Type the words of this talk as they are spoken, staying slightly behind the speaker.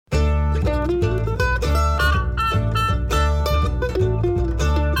Good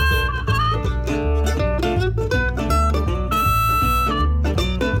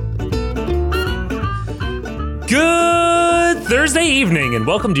Thursday evening, and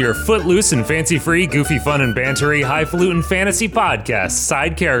welcome to your footloose and fancy-free, goofy, fun, and bantery, highfalutin fantasy podcast,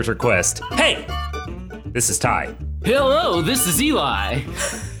 Side Character Quest. Hey, this is Ty. Hello, this is Eli.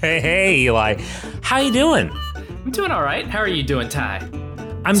 Hey, Eli. How you doing? I'm doing all right. How are you doing, Ty?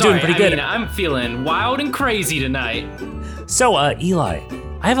 I'm doing pretty good. I'm feeling wild and crazy tonight. So, Eli,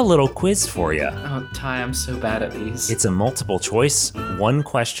 I have a little quiz for you. Oh, Ty, I'm so bad at these. It's a multiple choice,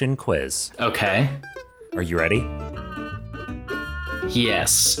 one-question quiz. Okay. Are you ready?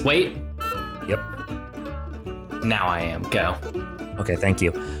 Yes. Wait. Yep. Now I am. Go. Okay, thank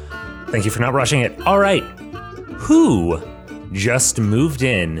you. Thank you for not rushing it. All right. Who just moved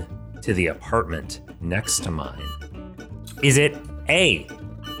in to the apartment next to mine? Is it A,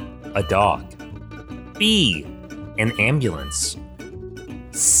 a dog, B, an ambulance,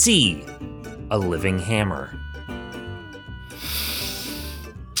 C, a living hammer?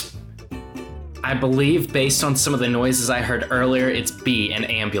 I believe, based on some of the noises I heard earlier, it's B, an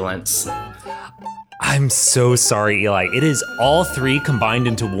ambulance. I'm so sorry, Eli. It is all three combined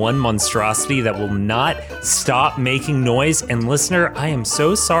into one monstrosity that will not stop making noise. And listener, I am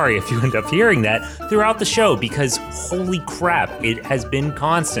so sorry if you end up hearing that throughout the show, because holy crap, it has been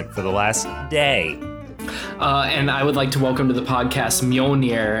constant for the last day. And I would like to welcome to the podcast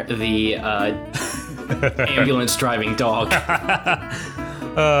Mjolnir, the ambulance driving dog.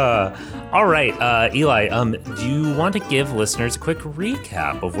 All right, Eli, do you want to give listeners a quick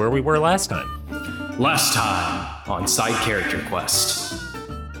recap of where we were last time? Last time on Side Character Quest.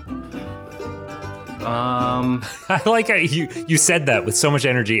 I like how you said that with so much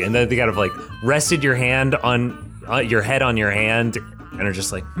energy, and then they kind of like rested your hand on your head on your hand, and are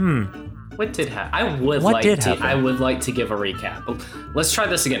just like, What did happen? I would like to give a recap. Let's try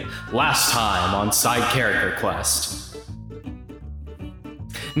this again. Last time on Side Character Quest.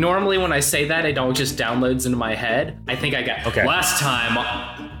 Normally when I say that, it all just downloads into my head. I think I got last time.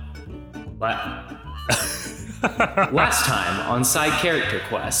 Last time on Side Character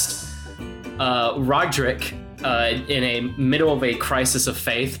Quest, Roderick, in a middle of a crisis of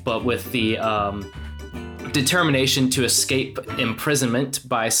faith, but with the determination to escape imprisonment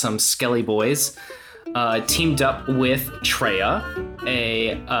by some skelly boys, teamed up with Treya,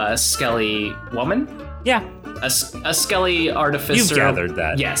 a skelly woman. Yeah. A skelly artificer. You've gathered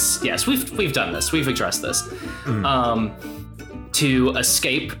that. Yes, we've done this. We've addressed this. To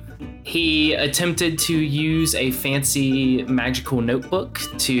escape, he attempted to use a fancy magical notebook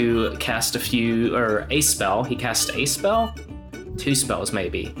to cast a spell. He cast a spell? 2 spells,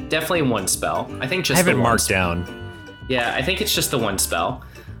 maybe. Definitely 1 spell. I think just I have the it one marked spell. down. Yeah, I think it's just the 1 spell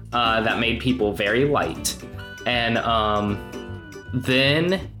that made people very light. And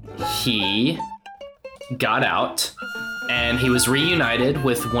then he got out, and he was reunited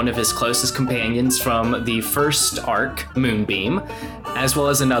with one of his closest companions from the first arc, Moonbeam, as well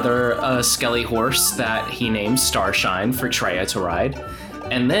as another skelly horse that he named Starshine for Treya to ride.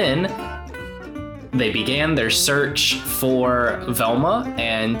 And then they began their search for Velma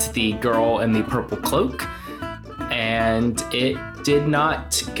and the girl in the purple cloak, and it did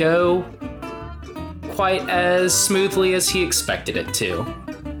not go quite as smoothly as he expected it to.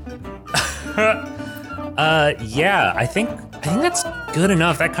 Yeah, I think that's good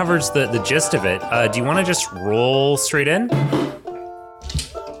enough. That covers the gist of it. Do you want to just roll straight in?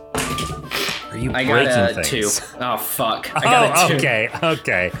 Are you breaking things? 2. Oh, fuck. I got a 2.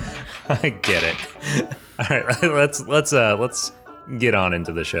 Okay. I get it. All right, let's get on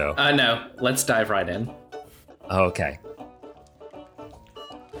into the show. No, let's dive right in. Okay.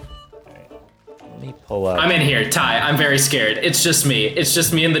 Let me pull up. I'm in here, Ty. I'm very scared. It's just me. It's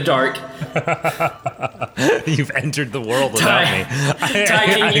just me in the dark. You've entered the world without me. Ty,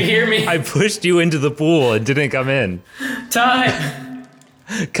 can you hear me? I pushed you into the pool and didn't come in. Ty!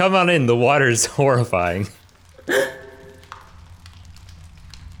 Come on in. The water's horrifying.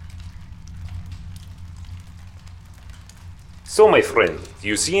 So, my friend, do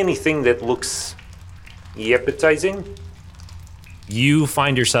you see anything that looks appetizing? You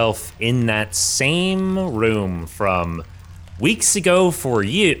find yourself in that same room from weeks ago for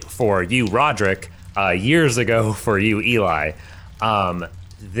you, Roderick, years ago for you, Eli.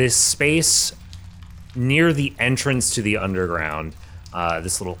 This space near the entrance to the underground,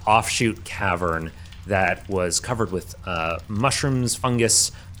 this little offshoot cavern that was covered with mushrooms,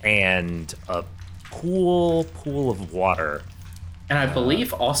 fungus, and a pool of water. And I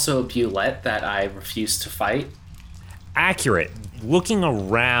believe also a Bulette that I refused to fight. accurate. Looking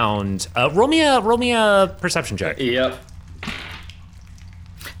around, roll me a perception check. Yep.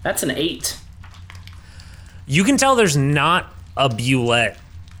 That's an 8. You can tell there's not a Bulette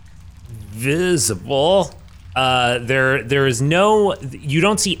visible. There is no. You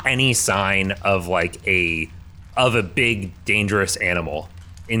don't see any sign of like a big dangerous animal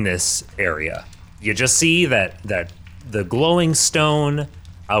in this area. You just see that the glowing stone,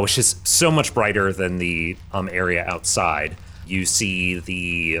 which is so much brighter than the area outside. You see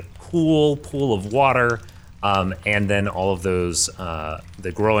the cool pool of water, and then all of those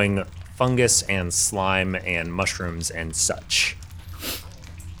the growing fungus and slime and mushrooms and such.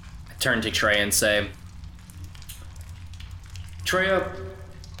 I turn to Trey and say, Treya.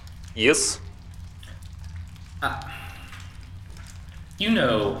 Yes? You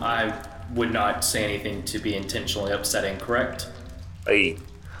know I would not say anything to be intentionally upsetting, correct? I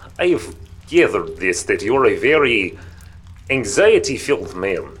have gathered this, that you're a very anxiety-filled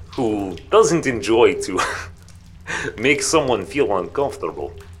man who doesn't enjoy to make someone feel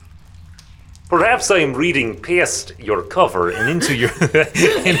uncomfortable. Perhaps I am reading past your cover and into your and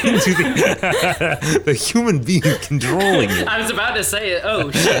into the human being controlling you. I was about to say it. Oh,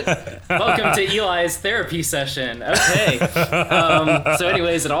 shit. Welcome to Eli's therapy session. Okay. So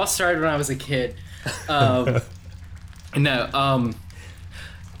anyways, it all started when I was a kid. Treya.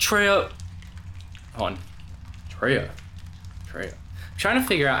 Hold on. Treya. Trying to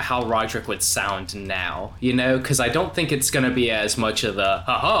figure out how Roderick would sound now, because I don't think it's going to be as much of the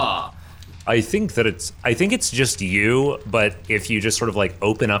ha-ha. I think it's just you, but if you just sort of like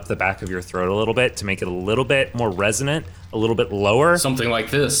open up the back of your throat a little bit to make it a little bit more resonant, a little bit lower. Something like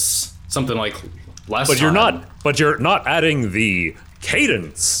this. Something like last but time. You're not adding the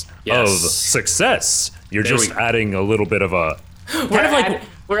cadence of success. You're just adding a little bit of a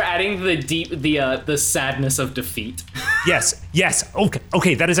we're adding the sadness of defeat. Yes.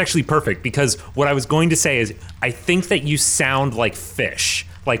 Okay, that is actually perfect, because what I was going to say is I think that you sound like fish.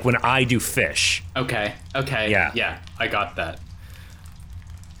 Like when I do fish. Okay. Yeah, I got that.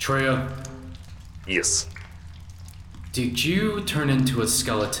 Treya. Yes. Did you turn into a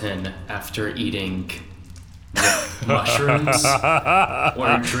skeleton after eating mushrooms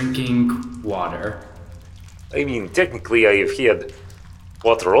or drinking water? I mean, technically I have had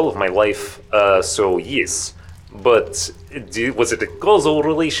water all of my life, so yes. But was it a causal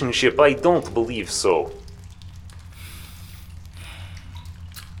relationship? I don't believe so.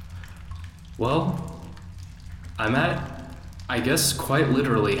 Well, I'm at, I guess, quite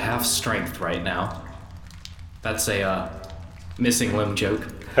literally half strength right now. That's a missing limb joke.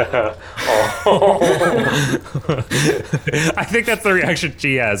 I think that's the reaction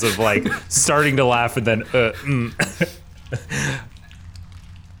she has of like starting to laugh and then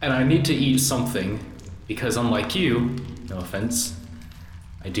And I need to eat something because unlike you, no offense,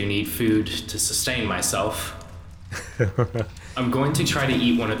 I do need food to sustain myself. I'm going to try to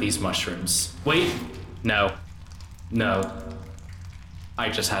eat one of these mushrooms. Wait, no. I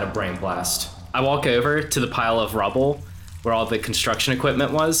just had a brain blast. I walk over to the pile of rubble where all the construction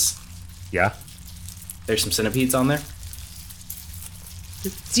equipment was. Yeah. There's some centipedes on there.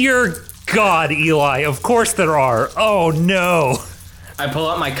 Dear God, Eli, of course there are. Oh no. I pull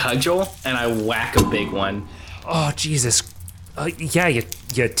out my cudgel and I whack a big one. Oh, Jesus. Yeah, you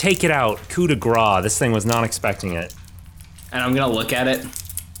take it out. Coup de grace. This thing was not expecting it. And I'm gonna look at it.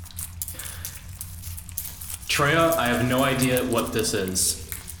 Treya, I have no idea what this is.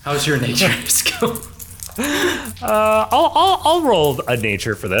 How's your nature skill? I'll roll a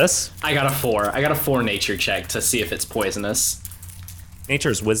nature for this. I got a 4. I got a 4 nature check to see if it's poisonous. Nature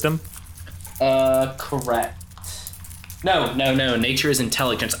is wisdom? Correct. No. Nature is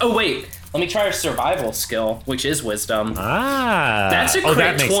intelligence. Oh, wait. Let me try a survival skill, which is wisdom. Ah. That's a crit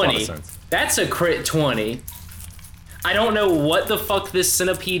that makes 20. A lot of sense. That's a crit 20. I don't know what the fuck this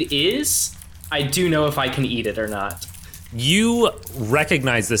centipede is. I do know if I can eat it or not. You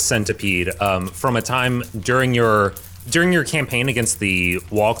recognize this centipede from a time during your campaign against the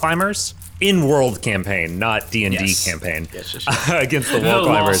wall climbers. In-world campaign, not D&D campaign. Yes. Against the wall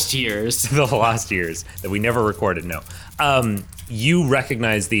climbers. Lost years. The lost years that we never recorded, no. You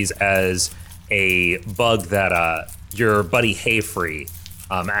recognize these as a bug that your buddy Hayfree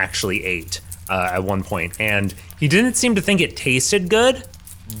actually ate at one point. And he didn't seem to think it tasted good,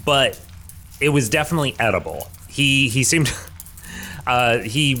 but it was definitely edible. He seemed...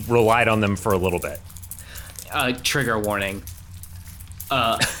 he relied on them for a little bit. Trigger warning.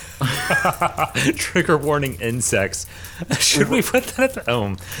 Trigger warning insects. Should we put that at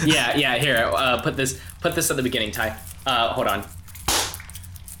home? Yeah, here, put this at the beginning, Ty. Hold on.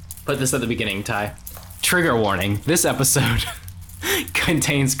 Put this at the beginning, Ty. Trigger warning, this episode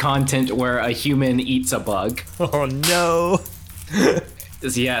contains content where a human eats a bug. Oh no.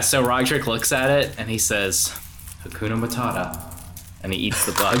 Yeah, so Roderick looks at it and he says, Hakuna Matata, and he eats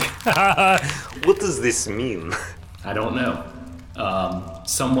the bug. What does this mean? I don't know.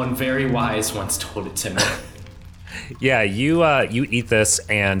 Someone very wise once told it to me. Yeah, you eat this,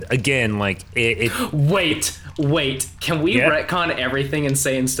 and again, like it Wait. Can we Yeah? retcon everything and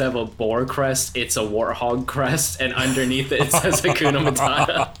say instead of a boar crest, it's a warthog crest, and underneath it says Hakuna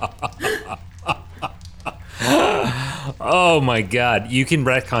Matata? Oh my god, you can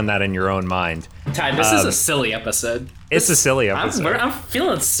retcon that in your own mind. Ty, this is a silly episode. It's a silly episode. I'm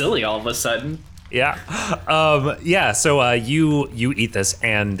feeling silly all of a sudden. Yeah. So you eat this,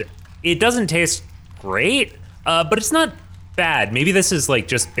 and it doesn't taste great, but it's not bad. Maybe this is like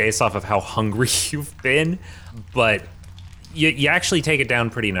just based off of how hungry you've been, but you actually take it down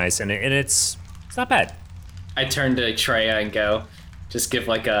pretty nice, and it's not bad. I turn to Treya and go, just give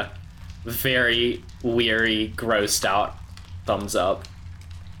like a very weary, grossed out thumbs up.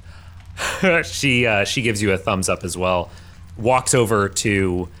 She gives you a thumbs up as well. Walks over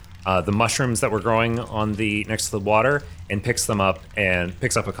to the mushrooms that were growing on the next to the water and picks them up and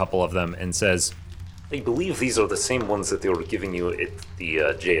picks up a couple of them and says, I believe these are the same ones that they were giving you at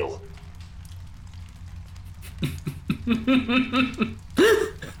the jail.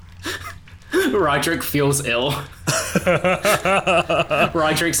 Roderick feels ill.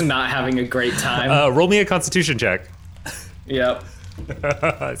 Roderick's not having a great time. roll me a constitution check. Yep.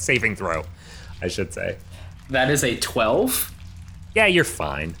 Saving throw, I should say. That is a 12. Yeah, you're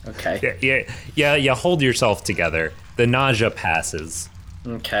fine. Okay. Yeah, you hold yourself together. The nausea passes.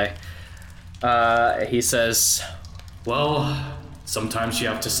 Okay. He says, well, sometimes you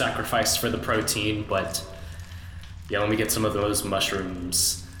have to sacrifice for the protein, but yeah, let me get some of those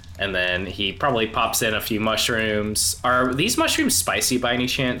mushrooms. And then he probably pops in a few mushrooms. Are these mushrooms spicy by any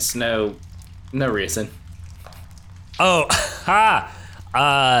chance? No reason. Oh,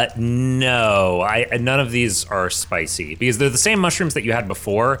 no. None of these are spicy because they're the same mushrooms that you had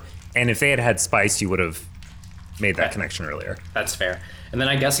before, and if they had spice, you would have made that connection earlier. That's fair. And then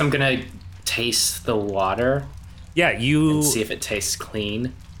I guess I'm gonna taste the water. Yeah, and see if it tastes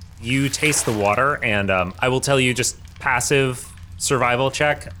clean. You taste the water, and I will tell you, just passive survival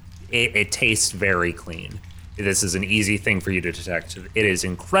check. It tastes very clean. This is an easy thing for you to detect. It is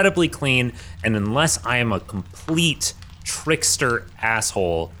incredibly clean, and unless I am a complete trickster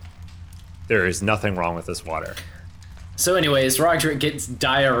asshole, there is nothing wrong with this water. So anyways, Roderick gets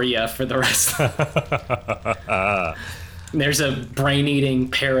diarrhea for the rest. There's a brain-eating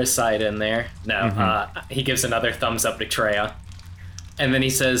parasite in there. No, he gives another thumbs up to Treya. And then he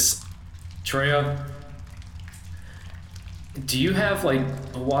says, Treya, do you have, like,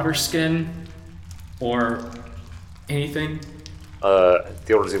 a water skin or anything?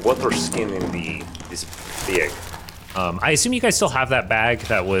 There was a water skin in this bag. I assume you guys still have that bag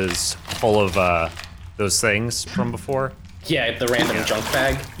that was full of those things from before? Yeah, the random junk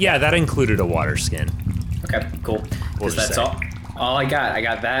bag. Yeah, that included a water skin. Okay, cool. Because that's all I got. I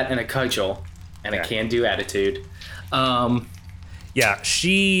got that and a cudgel and a can-do attitude. Yeah,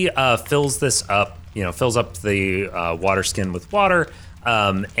 she fills this up, fills up the water skin with water,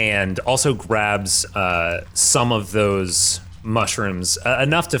 and also grabs some of those mushrooms,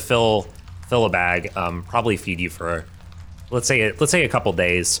 enough to fill a bag, probably feed you for, let's say a couple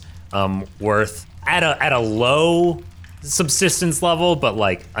days worth at a low subsistence level, but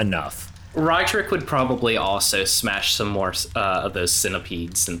like enough. Roderick would probably also smash some more of those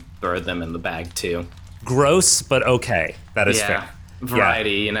centipedes and throw them in the bag too. Gross, but okay. That is fair.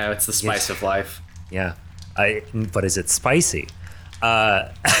 Variety, it's the spice of life. Yeah. But is it spicy?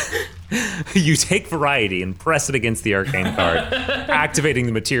 You take variety and press it against the arcane card, activating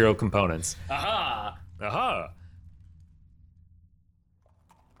the material components. Aha! Aha!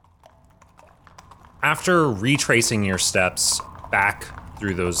 After retracing your steps back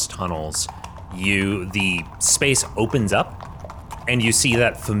through those tunnels, the space opens up, and you see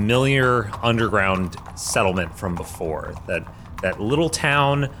that familiar underground settlement from before. That little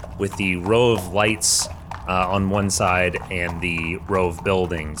town with the row of lights on one side and the row of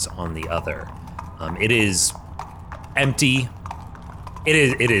buildings on the other. It is empty.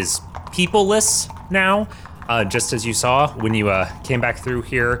 It is peopleless now, just as you saw when you came back through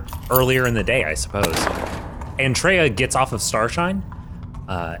here earlier in the day, I suppose. And Treya gets off of Starshine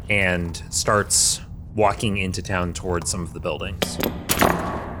and starts walking into town towards some of the buildings.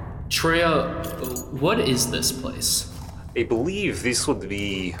 Treya, what is this place? I believe this would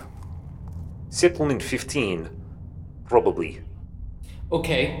be Settlement 15, probably.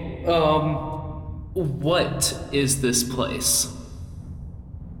 Okay, What is this place?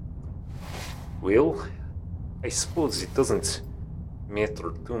 Well, I suppose it doesn't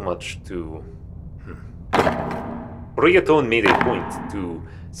matter too much to... Briaton made a point to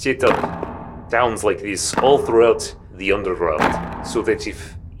set up towns like this all throughout the underground, so that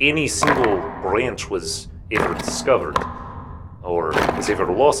if any single branch was ever discovered, or was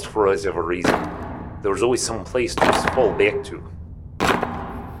ever lost for whatever reason, there was always some place to just fall back to.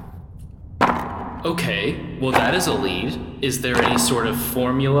 Okay, well that is a lead. Is there any sort of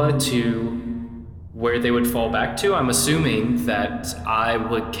formula to where they would fall back to? I'm assuming that I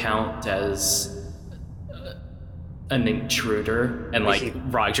would count as an intruder, and like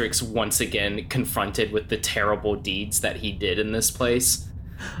Roderick's once again confronted with the terrible deeds that he did in this place.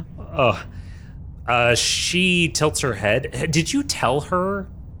 She tilts her head. Did you tell her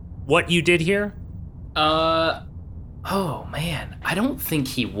what you did here? Oh man, I don't think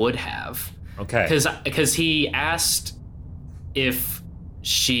he would have. Okay. Because he asked if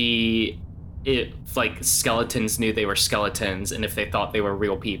like skeletons knew they were skeletons and if they thought they were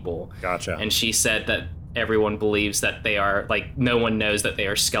real people. Gotcha. And she said that everyone believes that they are, like, no one knows that they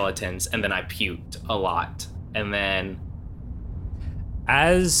are skeletons, and then I puked a lot. And then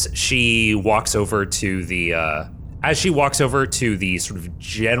as she walks over to the sort of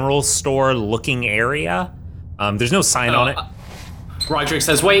general store looking area, there's no sign on it. Roderick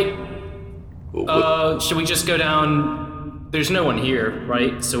says, wait, should we just go down? There's no one here,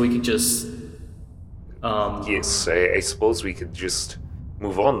 right? So we could just Yes, I suppose we could just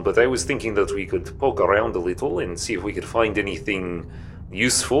move on, but I was thinking that we could poke around a little and see if we could find anything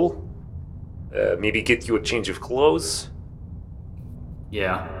useful. Maybe get you a change of clothes.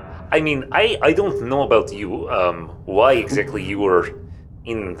 Yeah. I mean, I don't know about you, why exactly you were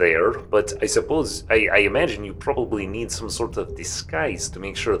in there, but I suppose, I imagine you probably need some sort of disguise to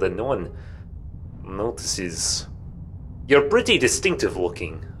make sure that no one notices. You're pretty distinctive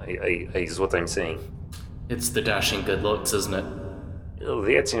looking, is what I'm saying. It's the dashing good looks, isn't it?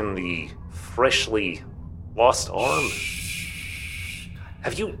 That's in the freshly lost arm.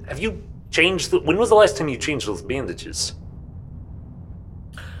 Have you changed when was the last time you changed those bandages?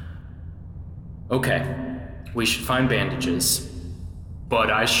 Okay, we should find bandages, but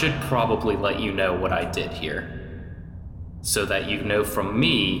I should probably let you know what I did here, so that you know from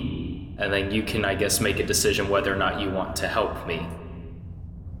me, and then you can, I guess, make a decision whether or not you want to help me.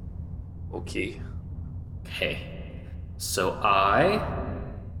 Okay. Okay, so I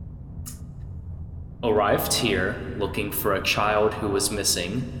arrived here looking for a child who was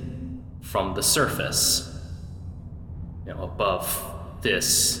missing from the surface, above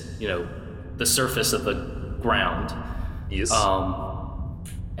this, the surface of the ground. Yes.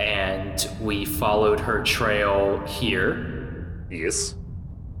 And we followed her trail here. Yes.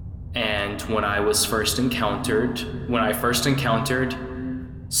 And when I first encountered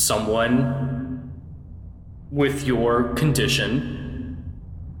someone with your condition,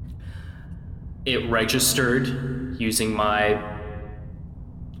 it registered using my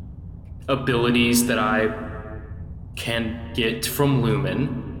abilities that I can get from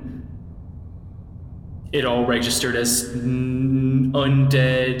Lumen. It all registered as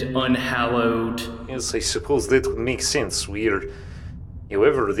undead, unhallowed. Yes, I suppose that would make sense.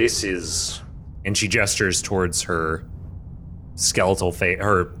 Whoever this is... And she gestures towards her skeletal face,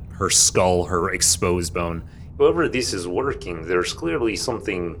 her skull, her exposed bone. Whoever this is working, there's clearly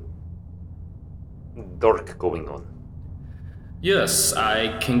something dark going on. Yes,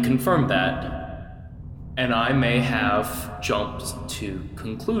 I can confirm that. And I may have jumped to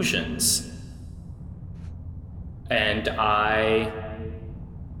conclusions. And I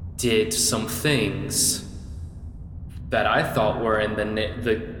did some things that I thought were in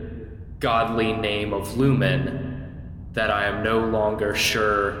the godly name of Lumen that I am no longer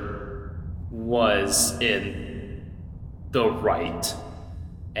sure was in the right.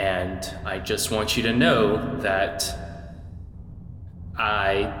 And I just want you to know that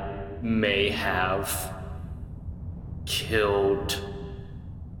I may have killed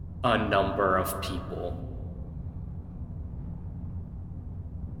a number of people.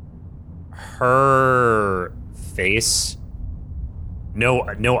 Her face,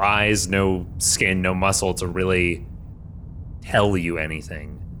 no eyes, no skin, no muscle to really tell you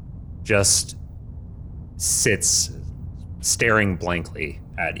anything, just sits staring blankly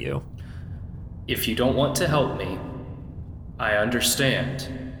at you. If you don't want to help me, I understand.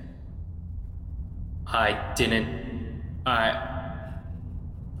 I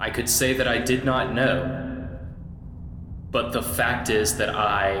could say that I did not know, but the fact is that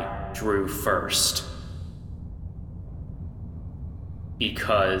I drew first.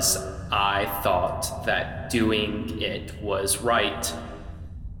 because I thought that doing it was right,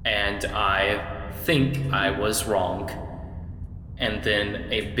 and I think I was wrong. And then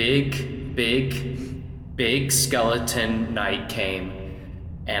a big skeleton knight came,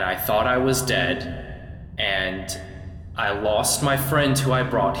 and I thought I was dead, and I lost my friend who I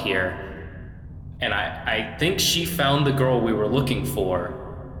brought here, and I think she found the girl we were looking for.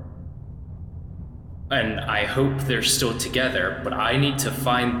 And I hope they're still together, but I need to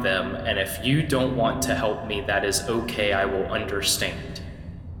find them, and if you don't want to help me, that is okay, I will understand.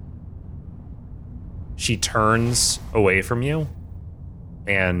 She turns away from you,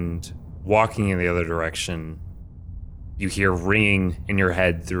 and walking in the other direction, you hear ringing in your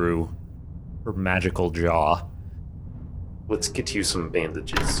head through her magical jaw. Let's get you some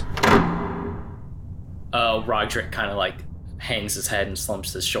bandages. Roderick kind of like hangs his head and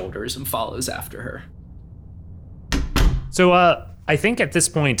slumps his shoulders and follows after her. So I think at this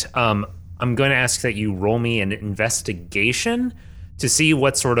point, I'm going to ask that you roll me an investigation to see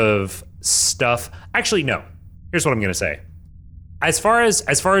what sort of stuff. Actually, no. Here's what I'm going to say. As far as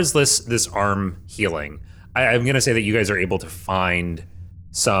this arm healing, I'm going to say that you guys are able to find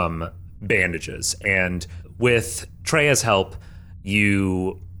some bandages, and with Treya's help,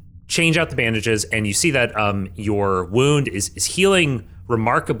 you change out the bandages, and you see that your wound is healing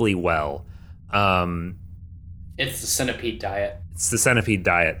remarkably well. It's the centipede diet. It's the centipede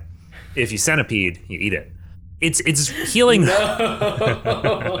diet. If you centipede, you eat it. It's healing.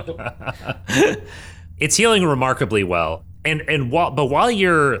 No. It's healing remarkably well. And while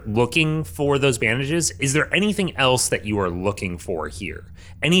you're looking for those bandages, is there anything else that you are looking for here?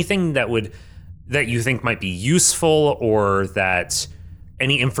 Anything that you think might be useful, or that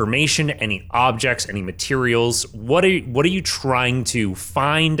any information, any objects, any materials? What are you trying to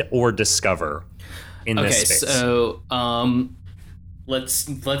find or discover in this space? Okay, so let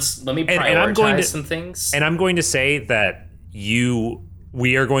me prioritize some things. And I'm going to say that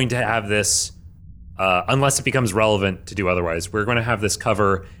we are going to have this, unless it becomes relevant to do otherwise, we're going to have this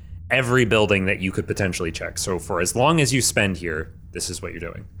cover every building that you could potentially check. So for as long as you spend here, this is what you're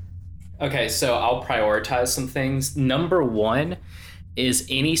doing. Okay, so I'll prioritize some things. Number one is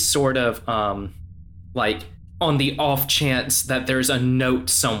any sort of like on the off chance that there's a note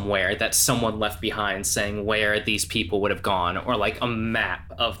somewhere that someone left behind saying where these people would have gone, or like a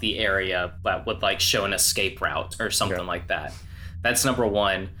map of the area that would like show an escape route or something like that. That's number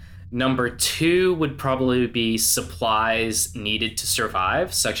one. Number two would probably be supplies needed to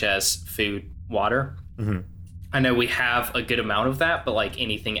survive, such as food, water. Mm-hmm. I know we have a good amount of that, but like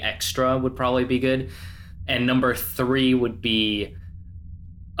anything extra would probably be good. And number three would be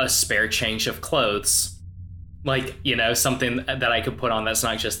a spare change of clothes. Like, you know, something that I could put on that's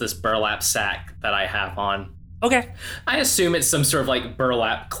not just this burlap sack that I have on. Okay. I assume it's some sort of like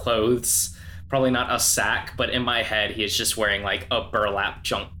burlap clothes. Probably not a sack, but in my head, he is just wearing like a burlap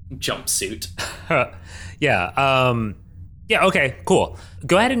jumpsuit. Yeah. Yeah. Okay. Cool.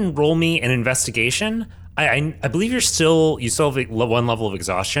 Go ahead and roll me an investigation. I believe you still have one level of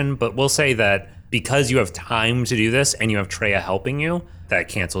exhaustion, but we'll say that because you have time to do this and you have Treya helping you, that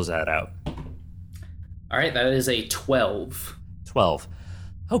cancels that out. All right. That is a 12. 12.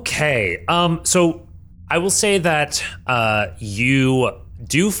 Okay. So I will say that you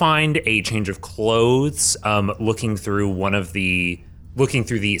do find a change of clothes looking through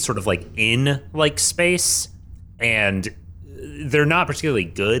the sort of like inn-like space, and they're not particularly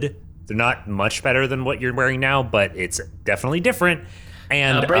good. They're not much better than what you're wearing now, but it's definitely different.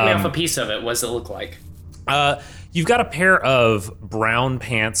 And break me off a piece of it. What does it look like? You've got a pair of brown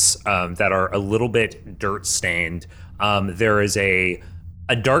pants that are a little bit dirt stained. There is a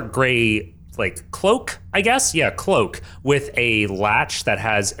dark gray like cloak, I guess. Yeah, cloak with a latch that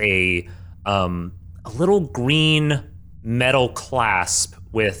has a little green metal clasp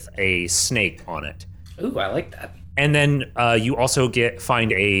with a snake on it. Ooh, I like that. And then you also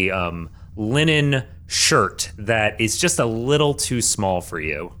find a linen shirt that is just a little too small for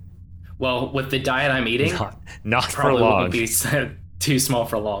you. Well, with the diet I'm eating, not for probably long. Won't be too small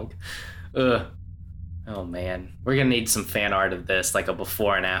for long. Ugh. Oh man, we're gonna need some fan art of this, like a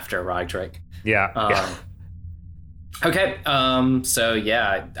before and after, Roderick. Yeah. Okay. So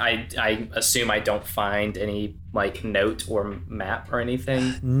yeah, I assume I don't find any like note or map or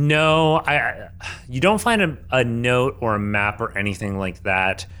anything. No, you don't find a note or a map or anything like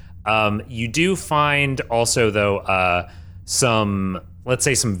that. You do find also though some, let's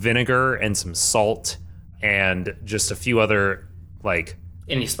say, some vinegar and some salt and just a few other like.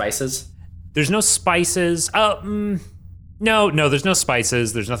 Any spices? There's no spices. No, there's no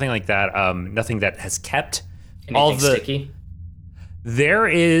spices. There's nothing like that. Nothing that has kept. Anything sticky? There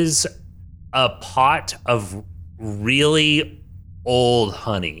is a pot of really old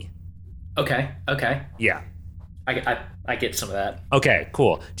honey. Okay. Yeah. I get some of that. Okay,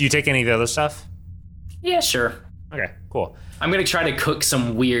 cool. Do you take any of the other stuff? Yeah, sure. Okay, cool. I'm gonna try to cook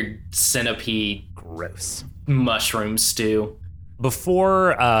some weird centipede Gross. mushroom stew.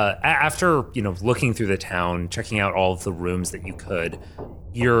 Before, after, looking through the town, checking out all of the rooms that you could,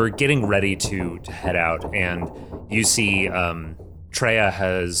 you're getting ready to head out, and you see Treya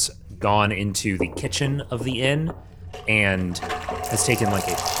has gone into the kitchen of the inn and has taken like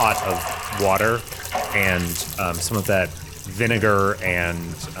a pot of water and some of that vinegar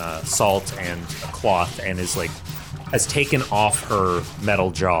and salt and a cloth, and has taken off her metal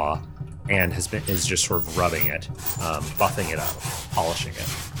jaw and is just sort of rubbing it, buffing it up, polishing it.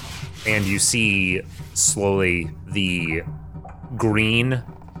 And you see slowly the green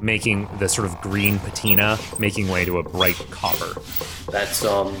making the sort of green patina making way to a bright copper. That's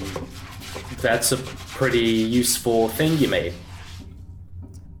a pretty useful thing you made.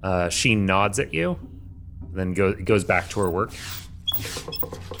 She nods at you, then goes back to her work.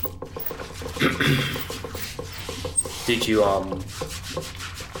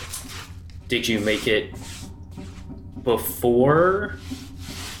 Did you make it before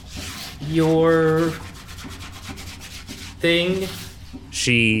your thing?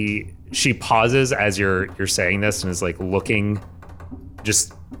 She pauses as you're saying this and is like looking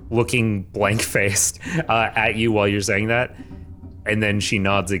blank faced at you while you're saying that, and then she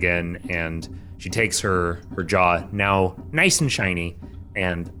nods again and she takes her jaw, now nice and shiny,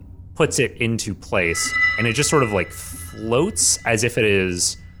 and puts it into place, and it just sort of like floats as if it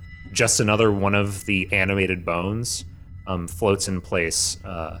is just another one of the animated bones, floats in place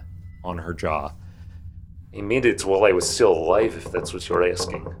on her jaw. I made it while I was still alive, if that's what you're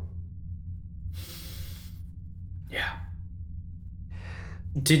asking. Yeah.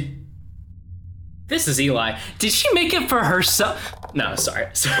 This is Eli. Did she make it for herself? No, sorry.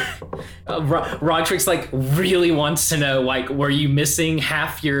 Roderick's like really wants to know, like, were you missing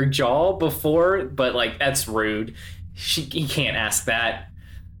half your jaw before? But like, that's rude. He can't ask that.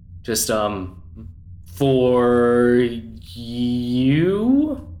 Just for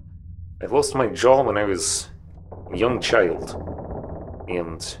you. I lost my jaw when I was a young child,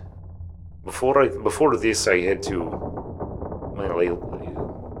 and before this I had to.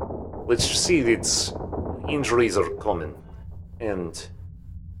 Well, let's just see, it's injuries are common, and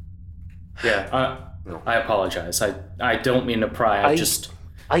yeah, no. I apologize. I don't mean to pry.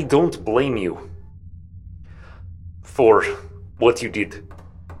 I don't blame you for what you did.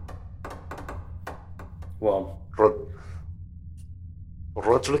 Well,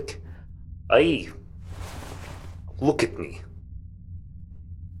 Roderick, look at me.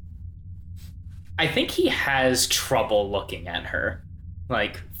 I think he has trouble looking at her,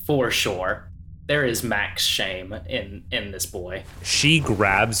 like, for sure. There is max shame in this boy. She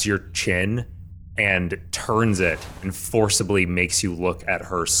grabs your chin and turns it and forcibly makes you look at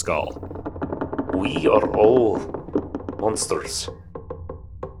her skull. We are all monsters.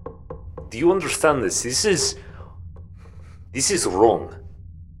 Do you understand this? This is wrong.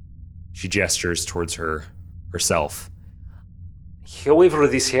 She gestures towards herself. However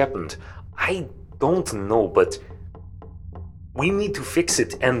this happened, I don't know, but we need to fix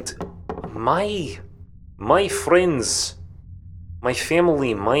it, and my friends, my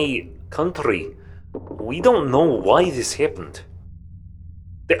family, my country, we don't know why this happened.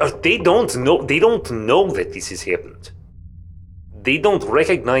 They don't know that this has happened. They don't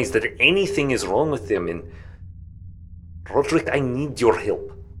recognize that anything is wrong with them, and Roderick, I need your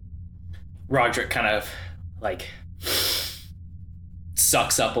help. Roderick kind of like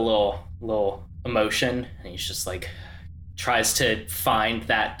sucks up a little emotion, and he's just like tries to find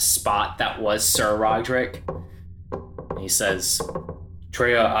that spot that was Sir Roderick. And he says,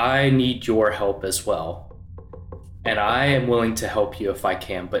 Treya, I need your help as well. And I am willing to help you if I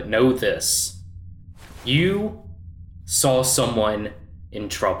can, but know this. You saw someone in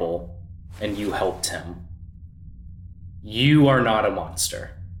trouble and you helped him. You are not a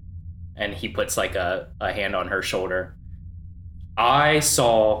monster. And he puts like a hand on her shoulder. I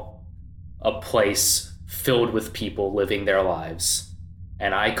saw a place filled with people living their lives,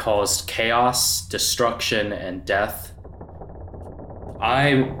 and I caused chaos, destruction, and death.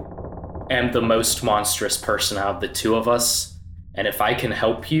 I am the most monstrous person out of the two of us, and if I can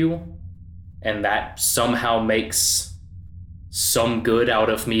help you, and that somehow makes some good out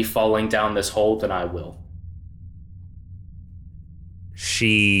of me falling down this hole, then I will.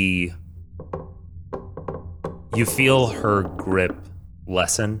 You feel her grip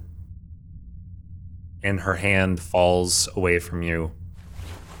lessen, and her hand falls away from you.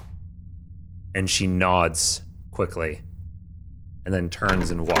 And she nods quickly and then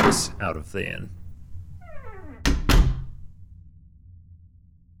turns and walks out of the inn.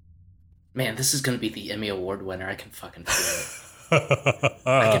 Man, this is gonna be the Emmy Award winner. I can fucking feel it.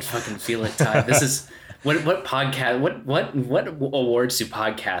 I can fucking feel it, Ty. This is what podcast? What awards do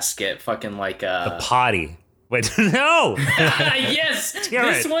podcasts get? Fucking like The potty. Wait, no. Yes, Damn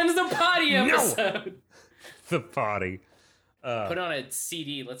this it. one's the potty No. episode. The potty. Put on a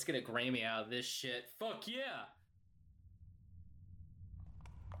CD. Let's get a Grammy out of this shit. Fuck yeah.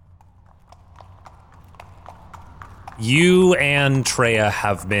 You and Treya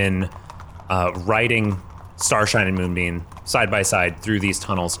have been riding Starshine and Moonbeam side by side through these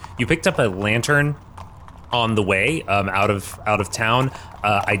tunnels. You picked up a lantern on the way out of town.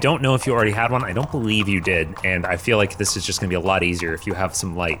 I don't know if you already had one. I don't believe you did, and I feel like this is just going to be a lot easier if you have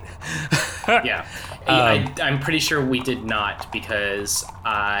some light. Yeah. I'm pretty sure we did not, because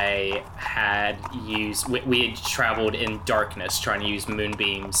I had used... We had traveled in darkness trying to use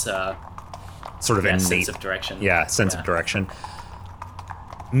Moonbeam's Sort of innate sense of direction. Yeah, sense of direction.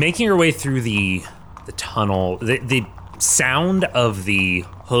 Making your way through the tunnel, the sound of the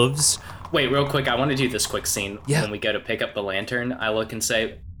hooves. Wait, real quick, I want to do this quick scene. Yeah. When we go to pick up the lantern, I look and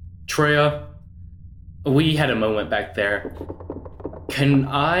say, Treya, we had a moment back there. Can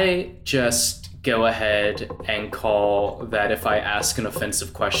I just go ahead and call that if I ask an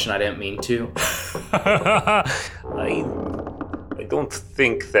offensive question I didn't mean to? I don't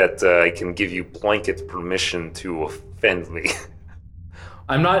think that I can give you blanket permission to offend me.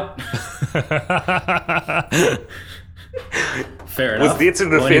 I'm not... Fair enough. Was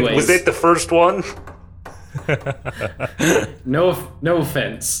Well, that the first one? No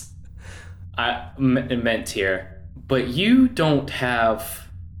offense. I meant here. But you don't have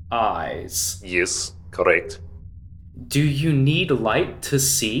eyes. Yes, correct. Do you need light to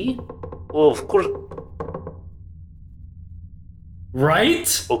see? Well, of course.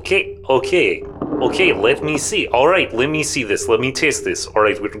 Right? Okay, let me see. All right, let me see this. Let me test this. All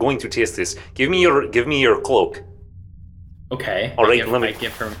right, we're going to test this. Give me your cloak. Okay. All right, I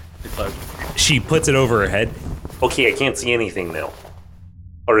give her the cloak. She puts it over her head. Okay, I can't see anything now.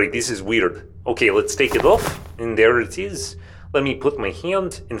 All right, this is weird. Okay, let's take it off, and there it is. Let me put my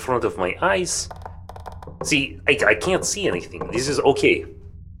hand in front of my eyes. See, I can't see anything. This is okay.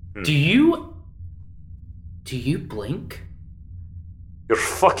 Do you blink? You're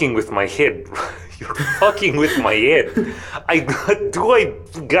fucking with my head. You're fucking with my head.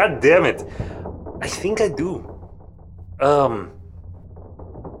 God damn it. I think I do.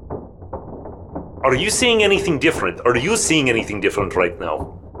 Are you seeing anything different? Are you seeing anything different right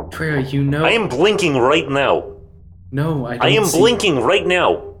now? Treya, you know... I am blinking right now. No, I don't I am see... blinking right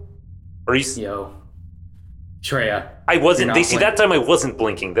now. Are you... Yo. Treya. I wasn't... you're They not see, that time I wasn't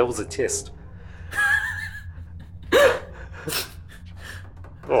blinking. That was a test.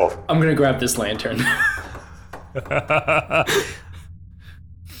 Oh. I'm gonna grab this lantern.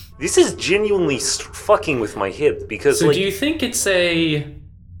 This is genuinely fucking with my head, because, So like... do you think it's like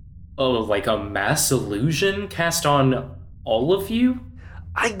a mass illusion cast on all of you?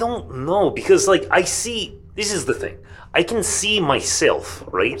 I don't know, because, like, I see... This is the thing. I can see myself,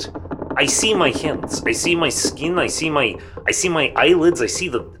 right? I see my hands. I see my skin. I see my eyelids. I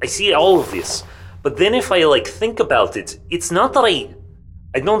see all of this. But then if I, like, think about it, it's not that I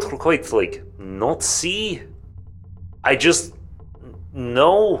don't quite, like, not see. I just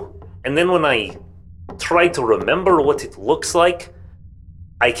know. And then when I try to remember what it looks like,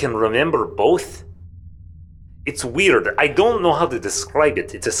 I can remember both. It's weird. I don't know how to describe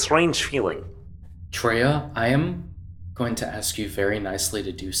it. It's a strange feeling. Treya, I am going to ask you very nicely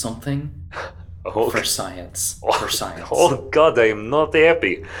to do something for science. For science. Oh God, I am not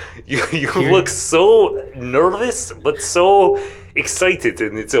happy. You look so nervous, but so excited,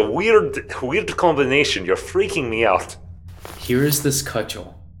 and it's a weird combination. You're freaking me out. Here is this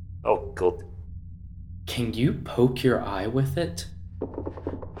cudgel. Oh God. Can you poke your eye with it?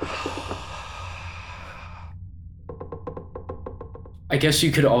 I guess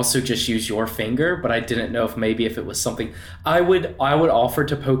you could also just use your finger, but I didn't know if it was something. I would offer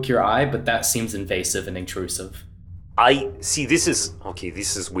to poke your eye, but that seems invasive and intrusive. I see. This is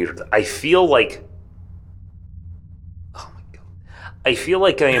weird. I feel like. Oh my God. I feel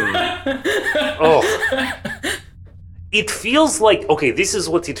like I am. Oh. It feels like, okay, this is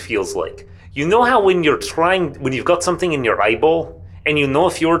what it feels like. You know how when you've got something in your eyeball, and you know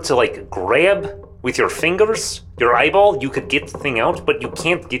if you were to, like, grab with your fingers, your eyeball, you could get the thing out, but you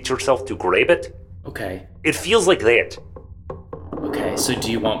can't get yourself to grab it? Okay. It feels like that. Okay, so do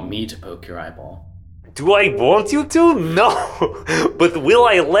you want me to poke your eyeball? Do I want you to? No. But will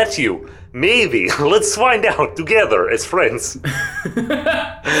I let you? Maybe. Let's find out together as friends.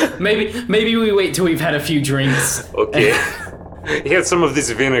 Maybe we wait till we've had a few drinks. Okay. Here's some of this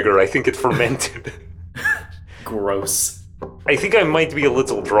vinegar. I think it fermented. Gross. I think I might be a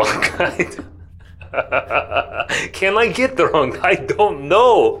little drunk. Can I get drunk? I don't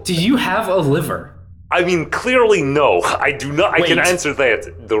know. Do you have a liver? I mean, clearly no. I do not. I can Wait. answer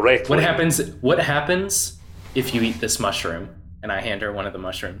that directly. What happens if you eat this mushroom? And I hand her one of the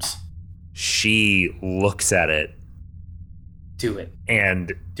mushrooms. She looks at it Do it.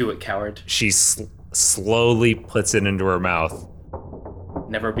 and Do it, coward. she slowly puts it into her mouth,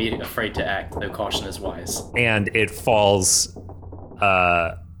 Never be afraid to act, though caution is wise. and it falls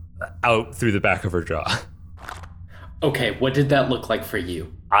out through the back of her jaw. Okay, what did that look like for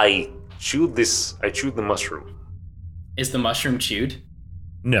you? I chewed the mushroom. Is the mushroom chewed?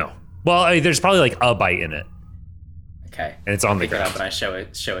 No. Well, there's probably like a bite in it, Okay. and it's on the Pick it up ground. and I show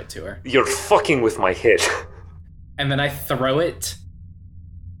it to her. You're fucking with my head. And then I throw it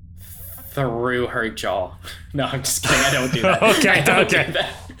through her jaw. No, I'm just kidding. I don't do that. Okay, I don't okay. do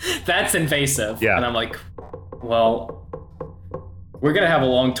that. That's invasive. Yeah. And I'm like, well, we're gonna have a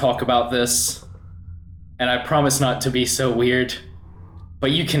long talk about this, and I promise not to be so weird.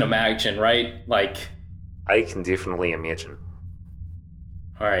 But you can imagine, right? Like, I can definitely imagine.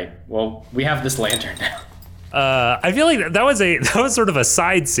 all right. Well, we have this lantern now. I feel like that was sort of a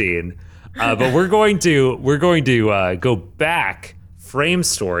side scene, but we're going to go back, frame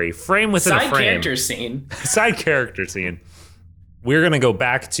within a Side frame, character scene. side character scene. We're gonna go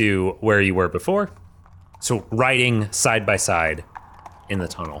back to where you were before, so riding side by side in the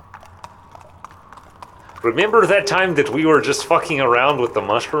tunnel. Remember that time that we were just fucking around with the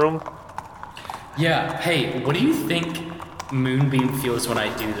mushroom? Yeah. Hey, what do you think Moonbeam feels when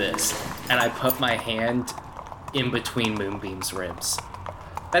I do this? And I put my hand in between Moonbeam's ribs.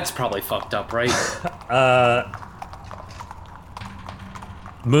 That's probably fucked up, right?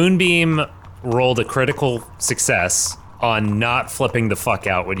 Moonbeam rolled a critical success on not flipping the fuck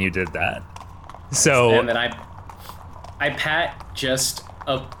out when you did that. So And then I pat just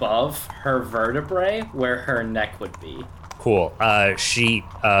above her vertebrae where her neck would be. cool.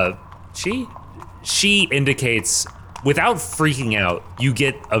 She indicates, without freaking out, you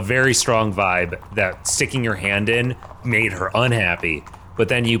get a very strong vibe that sticking your hand in made her unhappy, but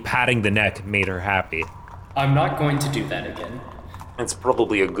then you patting the neck made her happy. I'm not going to do that again. It's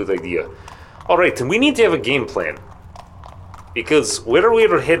probably a good idea. Alright, we need to have a game plan. Because where we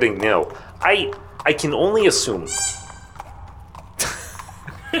are heading now, I can only assume.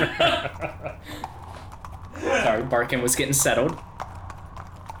 Sorry, Barkin was getting settled.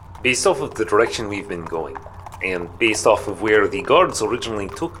 Based off of the direction we've been going, and based off of where the guards originally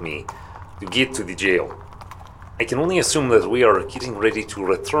took me to get to the jail, I can only assume that we are getting ready to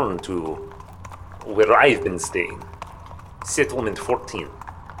return to where I've been staying. Settlement 14.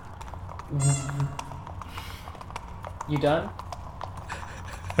 You done?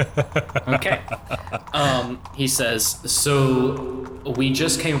 Okay. He says, so we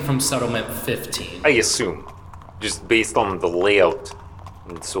just came from settlement 15. I assume, just based on the layout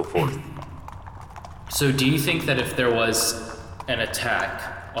and so forth. So do you think that if there was an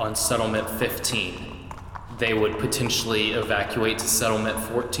attack on settlement 15, they would potentially evacuate to settlement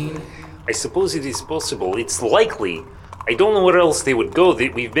 14? I suppose it is possible. It's likely. I don't know where else they would go.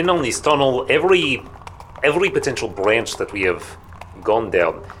 We've been on this tunnel. Every potential branch that we have gone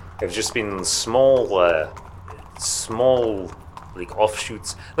down have just been small like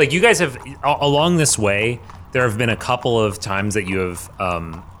offshoots. Like, you guys have, along this way, there have been a couple of times that you have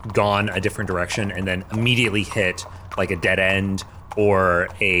gone a different direction and then immediately hit like a dead end or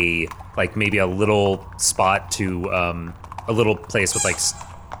like maybe a little spot to a little place with like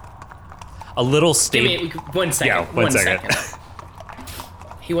a little Give me 1 second. Yeah, one second.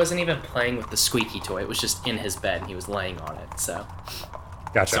 He wasn't even playing with the squeaky toy. It was just in his bed and he was laying on it, so.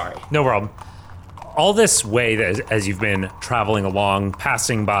 Gotcha. Sorry. No problem. All this way, as you've been traveling along,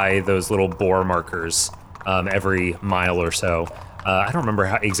 passing by those little bore markers every mile or so. I don't remember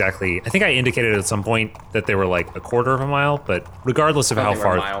how exactly. I think I indicated at some point that they were like a quarter of a mile, but regardless of how They were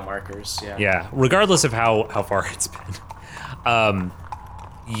far, mile markers, yeah. yeah, regardless of how far it's been,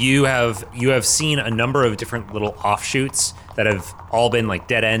 you have seen a number of different little offshoots that have all been like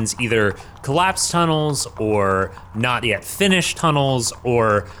dead ends, either collapsed tunnels or not yet finished tunnels,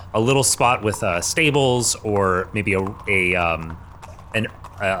 or a little spot with stables, or maybe a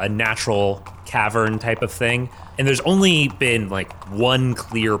natural cavern type of thing. And there's only been like one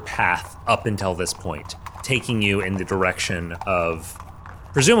clear path up until this point, taking you in the direction of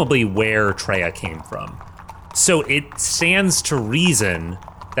presumably where Treya came from. So it stands to reason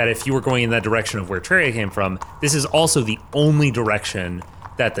that if you were going in that direction of where Treya came from, this is also the only direction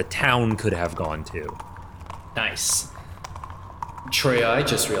that the town could have gone to. Nice. Treya, I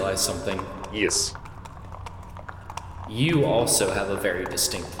just realized something. Yes, You also have a very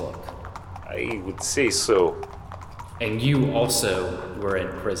distinct look. I would say so. And you also were in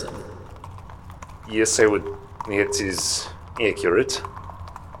prison. Yes, I would. It is accurate.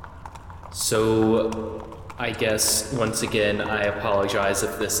 So, I guess, once again, I apologize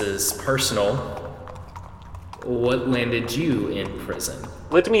if this is personal. What landed you in prison?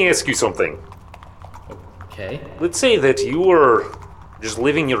 Let me ask you something. Okay. Let's say that you were just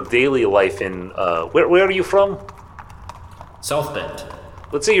living your daily life in, where are you from? South Bend.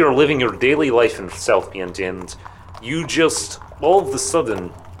 Let's say you're living your daily life in South Bend and you just, all of a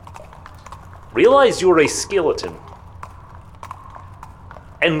sudden, realize you're a skeleton.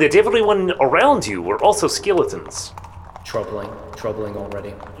 And that everyone around you were also skeletons. Troubling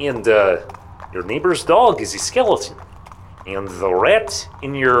already. And, your neighbor's dog is a skeleton. And the rat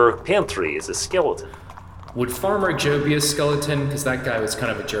in your pantry is a skeleton. Would Farmer Joe be a skeleton? Because that guy was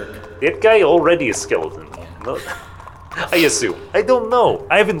kind of a jerk. That guy already a skeleton. No, I assume. I don't know.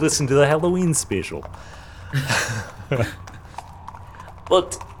 I haven't listened to the Halloween special.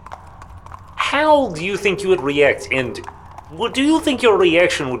 But how do you think you would react? And what do you think your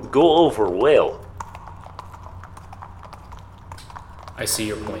reaction would go over well? I see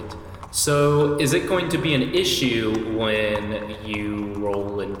your point. So, is it going to be an issue when you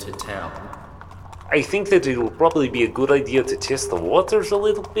roll into town? I think that it will probably be a good idea to test the waters a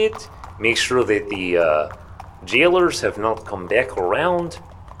little bit. Make sure that the jailers have not come back around.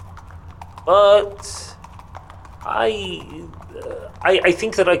 But I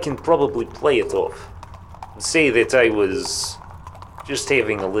think that I can probably play it off. Say that I was just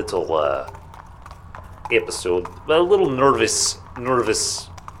having a little episode, a little nervous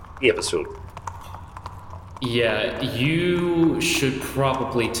episode. Yeah, you should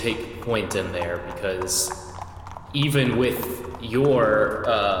probably take point in there because even with your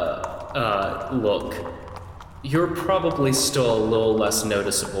look, you're probably still a little less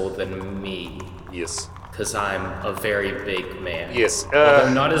noticeable than me. Yes. Because I'm a very big man. Yes.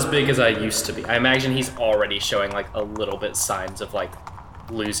 Although not as big as I used to be. I imagine he's already showing like a little bit signs of like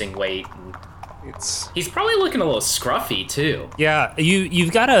losing weight. And he's probably looking a little scruffy too. Yeah,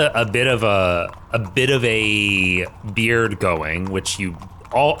 you've got a bit of a beard going, which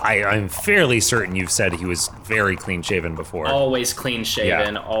I'm fairly certain you've said he was very clean shaven before. Always clean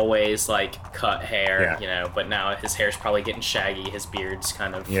shaven, Yeah. Always like cut hair, Yeah. but now his hair's probably getting shaggy, his beard's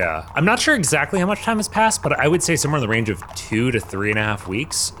kind of... Yeah, I'm not sure exactly how much time has passed, but I would say somewhere in the range of 2 to 3.5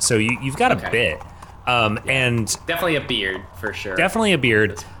 weeks. So you've got a bit, and Definitely a beard, for sure. definitely a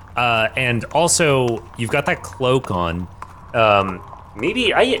beard, and also you've got that cloak on.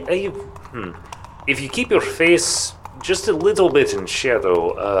 Maybe if you keep your face just a little bit in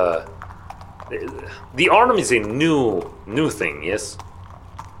shadow, the arm is a new thing, yes?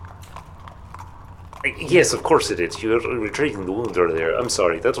 Yes, of course it is. You're retreating the wound earlier. I'm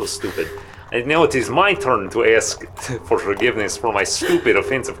sorry, that was stupid. And now it is my turn to ask for forgiveness for my stupid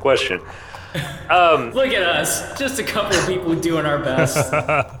offensive question. Look at us, just a couple of people doing our best.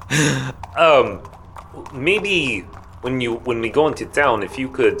 Maybe when we go into town, if you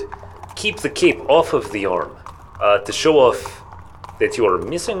could keep the cape off of the arm, to show off that you are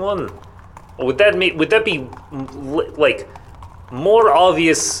missing one, would that be like more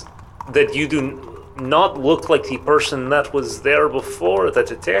obvious that you do not look like the person that was there before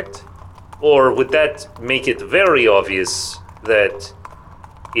that attacked, or would that make it very obvious that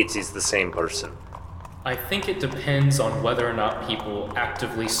it is the same person? I think it depends on whether or not people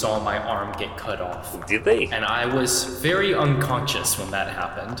actively saw my arm get cut off. Did they? And I was very unconscious when that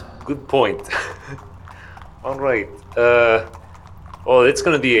happened. Good point. All right. Well, it's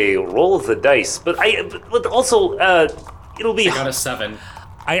gonna be a roll of the dice, but also it'll be. I got a 7.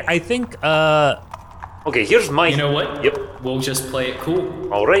 I think. Okay, here's my. You know what? Yep. We'll just play it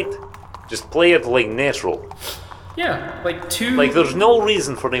cool. All right. Just play it like natural. Yeah, like 2. Like there's no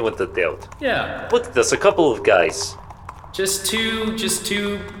reason for anyone to doubt. Yeah, Look at this, a couple of guys. just two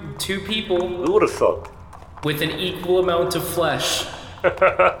people Who would have thought? with an equal amount of flesh.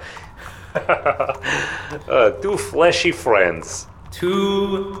 Two fleshy friends.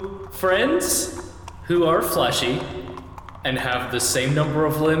 2 friends who are fleshy and have the same number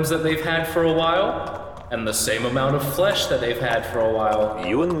of limbs that they've had for a while and the same amount of flesh that they've had for a while.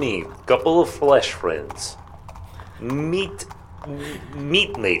 You and me, couple of flesh friends. Meat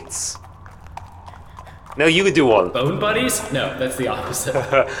mates. Now you do one. Bone buddies? No, that's the opposite.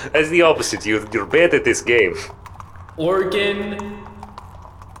 That's the opposite. You're bad at this game. Organ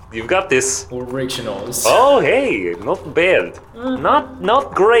You've got this. originals. Oh, hey, not bad.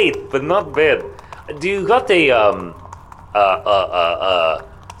 Not great, but not bad. Do you got a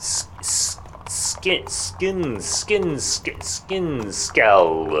skin Scallywags.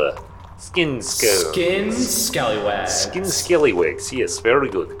 Skin scallywags, yes, very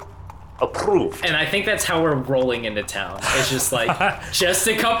good. Approved. And I think that's how we're rolling into town. It's just like, just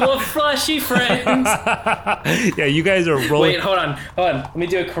a couple of fleshy friends. Yeah, you guys are rolling. Wait, hold on. Let me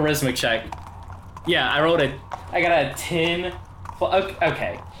do a charisma check. Yeah, I got a 10.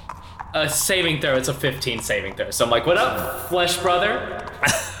 Okay. A saving throw, it's a 15 saving throw. So I'm like, what up, flesh brother?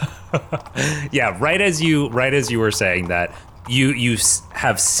 Yeah, right as you were saying that, you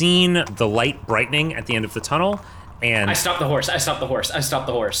have seen the light brightening at the end of the tunnel, and I stopped the horse.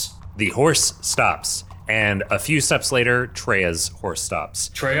 the horse stops, and a few steps later, Treya's horse stops.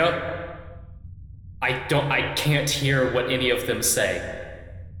 Treya, I can't hear what any of them say.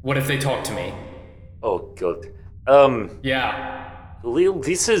 What if they talk to me? Oh, God. Yeah. Lil,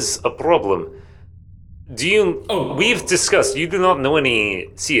 this is a problem. Oh. We've discussed, you do not know any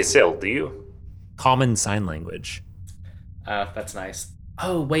CSL, do you? Common sign language. That's nice.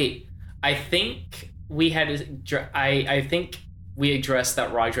 Oh, wait. I think we had, I think we addressed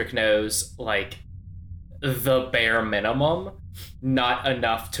that Roderick knows, like, the bare minimum, not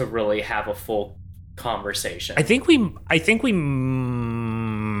enough to really have a full conversation. I think we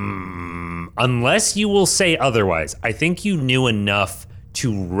unless you will say otherwise, I think you knew enough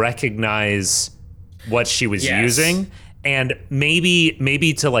to recognize what she was using, and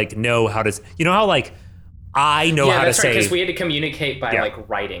maybe to like know how to, you know how like I know how to say. Yeah, that's right, because we had to communicate by like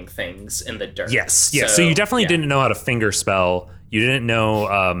writing things in the dirt. Yes. So you definitely didn't know how to finger spell. You didn't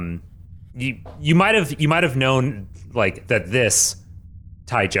know. You might have known like that this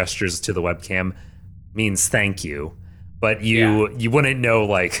Ty gestures to the webcam means thank you, but you wouldn't know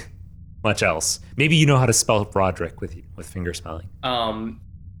like much else. Maybe you know how to spell Roderick with finger spelling.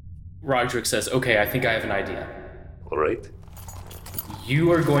 Roderick says, "Okay, I think I have an idea." All right.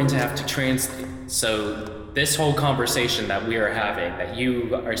 You are going to have to translate. So this whole conversation that we are having, that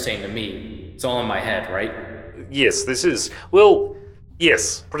you are saying to me, it's all in my head, right? Yes, this is, well,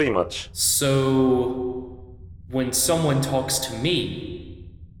 yes, pretty much. So when someone talks to me,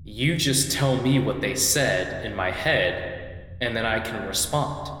 you just tell me what they said in my head, and then I can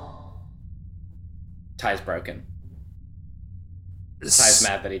respond. Ty's broken. Ty's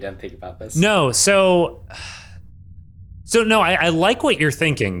mad that he didn't think about this. No, so no, I like what you're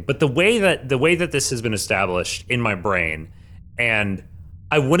thinking, but the way that this has been established in my brain, and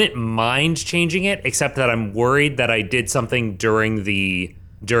I wouldn't mind changing it, except that I'm worried that I did something during the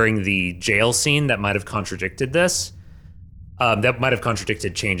jail scene that might have contradicted this. That might have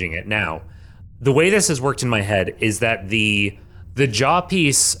contradicted changing it. Now, the way this has worked in my head is that the jaw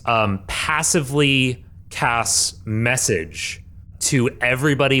piece passively casts message to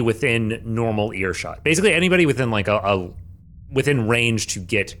everybody within normal earshot. Basically, anybody within like within range to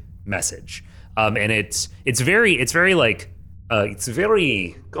get message. And it's very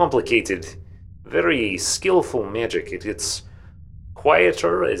Complicated, very skillful magic. It's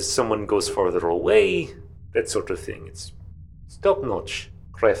quieter as someone goes farther away, that sort of thing. It's top-notch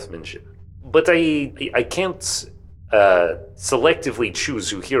craftsmanship. But I can't selectively choose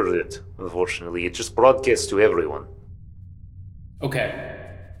who hears it, unfortunately. It just broadcasts to everyone. Okay,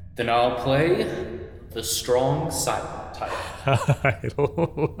 then I'll play the strong silent type. I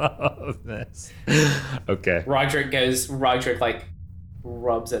love this. Okay. Roderick like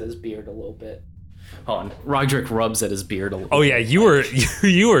rubs at his beard a little bit. Hold on. Roderick rubs at his beard a little bit. Oh yeah,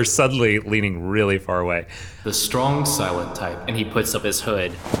 you were suddenly leaning really far away. The strong silent type, and he puts up his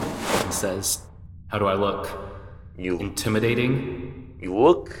hood and says, "How do I look? You intimidating? You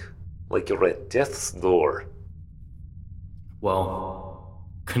look like you're at death's door." Well,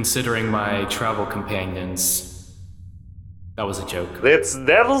 considering my travel companions, that was a joke.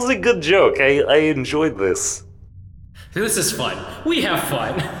 That was a good joke. I enjoyed this. This is fun. We have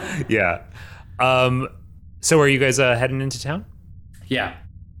fun. Yeah. So are you guys heading into town? Yeah.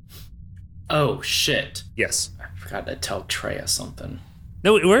 Oh shit. Yes. I forgot to tell Treya something.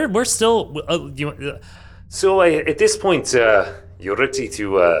 No, we're still. So at this point, you're ready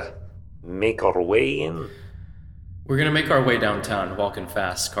to make our way in? We're gonna make our way downtown, walking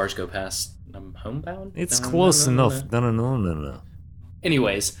fast. Cars go past. I'm homebound? It's close enough. No.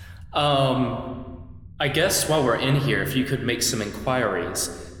 Anyways, I guess while we're in here, if you could make some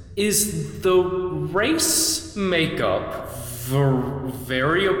inquiries. Is the race makeup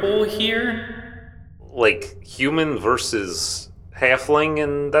variable here? like human versus halfling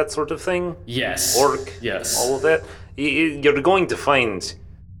and that sort of thing? Yes. Orc? Yes. All of that? You're going to find...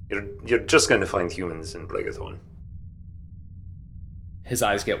 You're just going to find humans in Bregathorn. His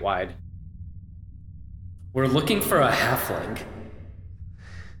eyes get wide. We're looking for a halfling.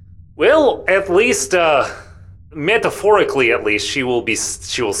 Well, at least, metaphorically at least, she will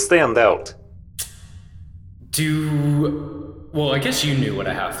stand out. Well, I guess you knew what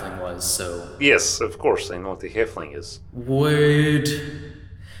a halfling was, so... Yes, of course, I know what a halfling is. Would...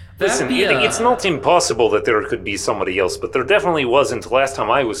 Listen, it's not impossible that there could be somebody else, but there definitely wasn't last time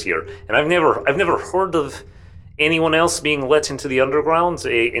I was here, and I've never heard of anyone else being let into the underground.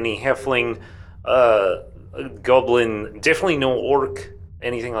 Any halfling, goblin, definitely no orc,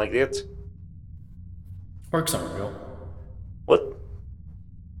 anything like that. Orcs aren't real. What?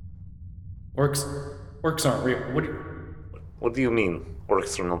 Orcs aren't real. What do you mean?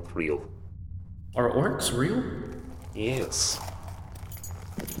 Orcs are not real. Are orcs real? Yes.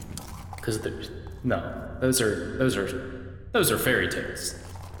 Because those are fairy tales,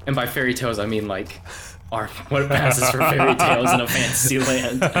 and by fairy tales I mean like what passes for fairy tales in a fantasy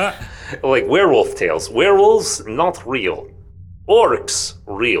land. Like werewolf tales. Werewolves not real. Orcs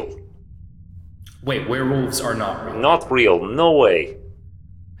real. Wait, werewolves are not real. Not real. No way.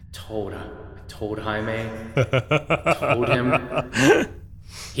 I told Jaime. Told him.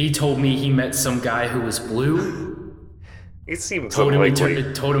 He told me he met some guy who was blue. It seems told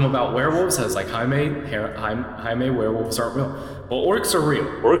unlikely. Told him about werewolves. I was like, Jaime, werewolves aren't real. Well, orcs are real.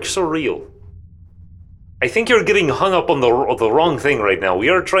 Orcs are real. I think you're getting hung up on the wrong thing right now. We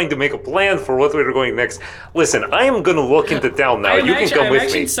are trying to make a plan for what we're going next. Listen, I am going to look into town now. You can come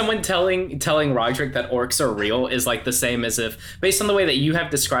with me. Someone telling Roderick that orcs are real is like the same as if, based on the way that you have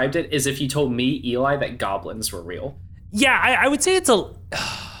described it, is if you told me, Eli, that goblins were real. Yeah, I would say it's a...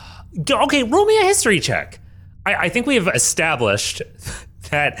 Okay, roll me a history check. I think we have established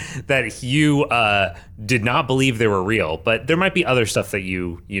that you did not believe they were real, but there might be other stuff that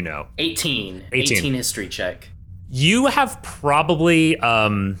you know. 18 history check. You have probably...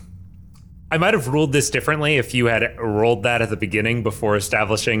 I might have ruled this differently if you had rolled that at the beginning before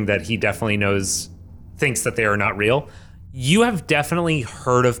establishing that he definitely thinks that they are not real. You have definitely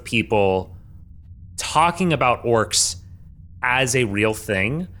heard of people talking about orcs as a real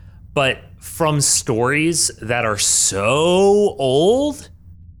thing, but from stories that are so old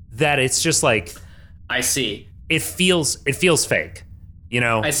that it's just like, I see. It feels fake, you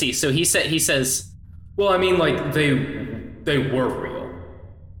know? I see. So he says, well, I mean, like they were real,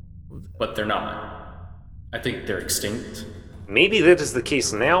 but they're not. I think they're extinct. Maybe that is the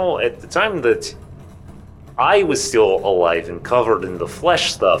case now. At the time that I was still alive and covered in the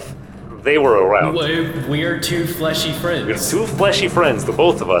flesh stuff, they were around. We're two fleshy friends. We're two fleshy friends, the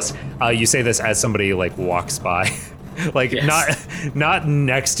both of us. You say this as somebody like walks by, like yes. not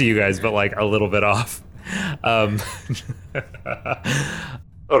next to you guys, but like a little bit off. All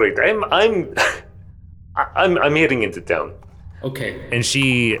right, I'm heading into town. Okay. And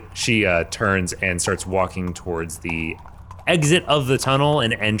she turns and starts walking towards the exit of the tunnel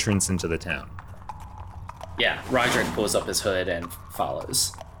and entrance into the town. Yeah, Roderick pulls up his hood and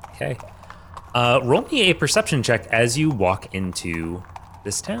follows. Okay. Roll me a perception check as you walk into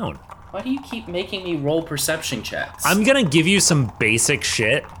this town. Why do you keep making me roll perception checks? I'm gonna give you some basic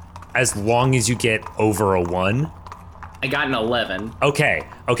shit as long as you get over a 1. I got an 11. Okay.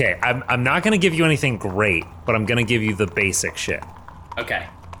 I'm not gonna give you anything great, but I'm gonna give you the basic shit. Okay.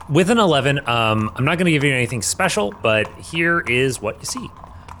 With an 11, I'm not gonna give you anything special, but here is what you see.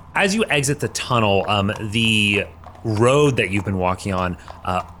 As you exit the tunnel, the road that you've been walking on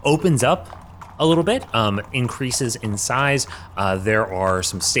opens up a little bit, increases in size. There are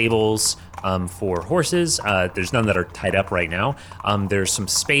some stables for horses. There's none that are tied up right now. There's some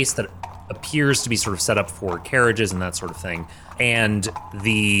space that appears to be sort of set up for carriages and that sort of thing. And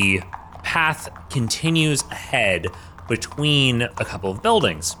the path continues ahead between a couple of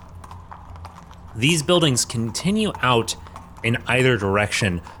buildings. These buildings continue out in either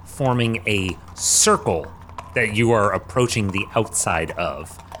direction, forming a circle that you are approaching the outside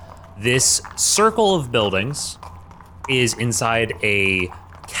of. This circle of buildings is inside a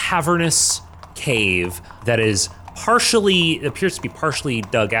cavernous cave that is appears to be partially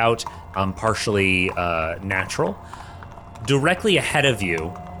dug out, partially natural. Directly ahead of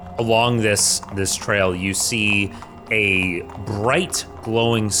you, along this trail, you see a bright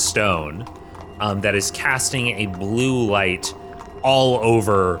glowing stone that is casting a blue light all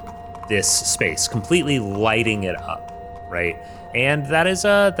over this space, completely lighting it up, right? And that is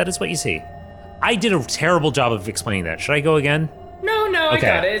what you see. I did a terrible job of explaining that. Should I go again? No, I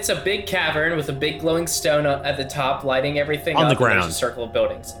got it. It's a big cavern with a big glowing stone at the top, lighting everything on up. the ground. There's a circle of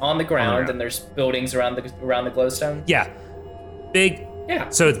buildings on the ground, and there's buildings around the glowstone. Yeah, big. Yeah.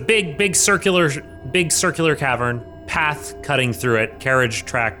 So it's big circular cavern, path cutting through it, carriage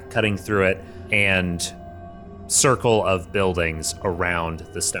track cutting through it, and circle of buildings around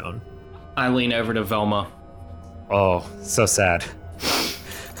the stone. I lean over to Velma. Oh, so sad.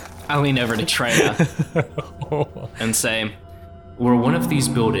 I lean over to Treya and say, were one of these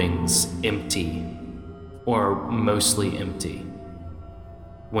buildings empty, or mostly empty,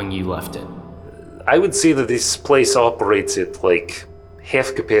 when you left it? I would say that this place operates at like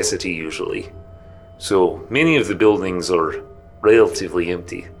half capacity usually. So many of the buildings are relatively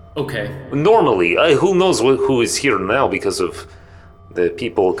empty. Okay. Normally, who knows who is here now because of the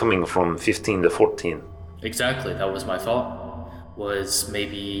people coming from 15 to 14. Exactly, that was my thought. Was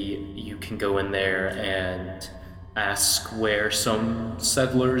maybe you can go in there and ask where some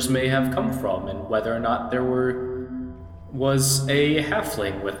settlers may have come from and whether or not there was a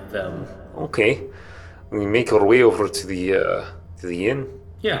halfling with them. Okay, we make our way over to the inn.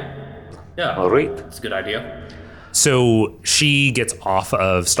 Yeah. All right. That's a good idea. So she gets off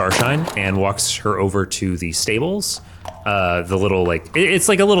of Starshine and walks her over to the stables. The little it's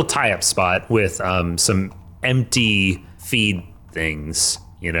like a little tie-up spot with some empty feed things,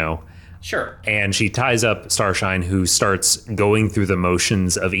 you know. Sure. And she ties up Starshine, who starts going through the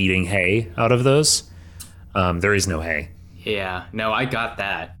motions of eating hay out of those. There is no hay. Yeah. No, I got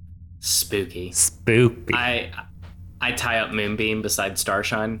that. Spooky. I tie up Moonbeam beside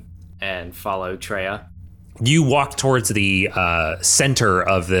Starshine and follow Treya. You walk towards the center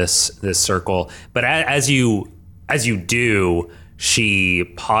of this circle, but as you do, she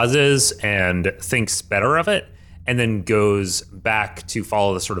pauses and thinks better of it, and then goes back to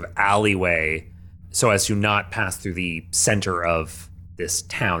follow the sort of alleyway so as to not pass through the center of this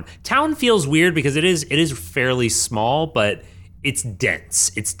town. Town feels weird because it is fairly small, but it's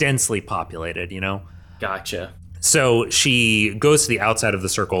dense. It's densely populated, you know? Gotcha. So she goes to the outside of the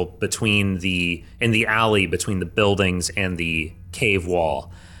circle in the alley between the buildings and the cave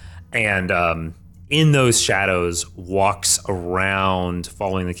wall. And in those shadows walks around,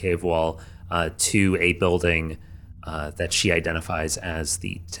 following the cave wall, to a building that she identifies as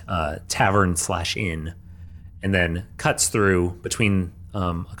the tavern/inn, and then cuts through between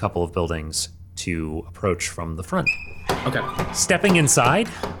a couple of buildings to approach from the front. Okay. Stepping inside,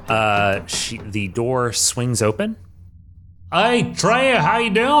 the door swings open. Hey, Treya, how you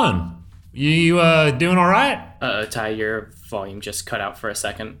doing? You doing all right? Ty, your volume just cut out for a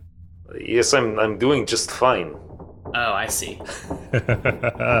second. Yes, I'm doing just fine. Oh, I see.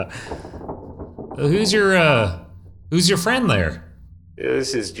 Who's your friend there?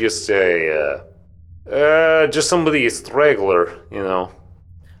 This is just just somebody, a straggler, you know.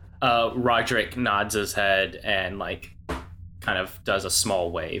 Roderick nods his head and kind of does a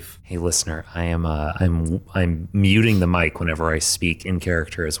small wave. Hey, listener, I'm muting the mic whenever I speak in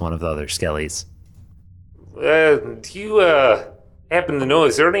character as one of the other Skellies. Do you happen to know,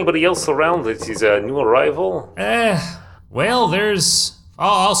 is there anybody else around that is a new arrival? Well, there's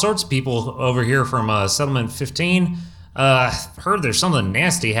all sorts of people over here from Settlement 15. Heard there's something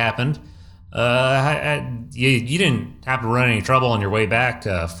nasty happened. You didn't happen to run any trouble on your way back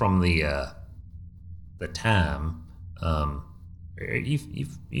from the time. Are you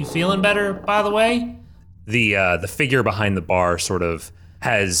feeling better, by the way? The figure behind the bar sort of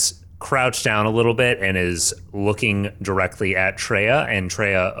has crouched down a little bit and is looking directly at Treya, and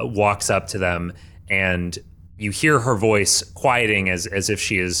Treya walks up to them, and you hear her voice quieting as if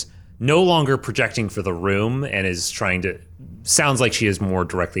she is no longer projecting for the room and is sounds like she is more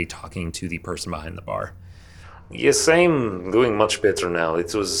directly talking to the person behind the bar. Yes, I'm doing much better now.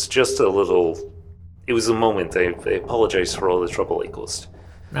 It was just it was a moment. I apologize for all the trouble I caused.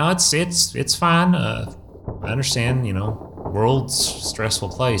 No, it's fine. I understand, world's stressful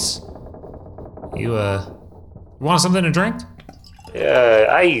place. You want something to drink?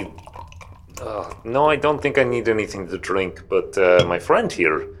 No, I don't think I need anything to drink, but my friend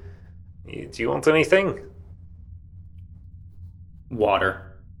here, do you want anything?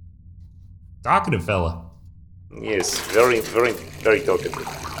 Water. Talkative fella. Yes, very, very, very talkative.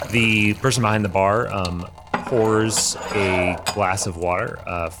 The person behind the bar pours a glass of water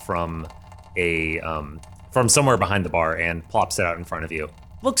from somewhere behind the bar and plops it out in front of you.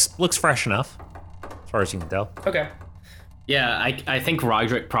 Looks fresh enough, as far as you can tell. Okay. Yeah, I think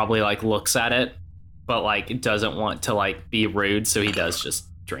Roderick probably looks at it, but doesn't want to be rude, so he does just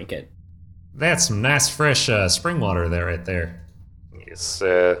drink it. That's some nice fresh spring water there, right there. Yes,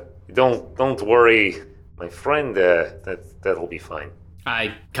 don't worry, my friend. That'll be fine.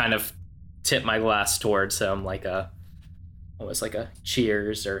 I kind of tip my glass towards him almost like a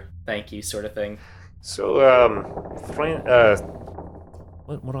cheers or thank you sort of thing. So,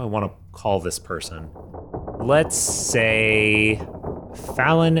 what do I want to call this person? Let's say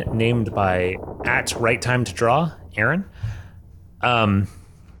Fallon, named by @RightTimeToDraw, Aaron.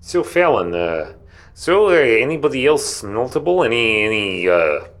 So Fallon, anybody else notable? Any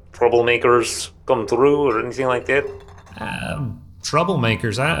troublemakers come through or anything like that?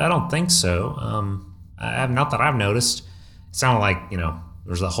 Troublemakers? I don't think so. Not that I've noticed. It sounded like,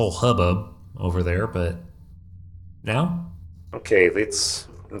 there's a whole hubbub over there, but no? Okay, that's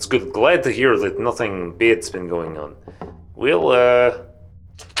good. Glad to hear that nothing bad's been going on. Well,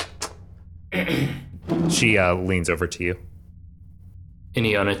 She leans over to you.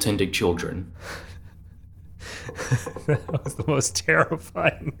 Any unattended children? That was the most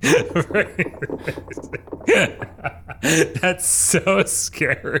terrifying. That's so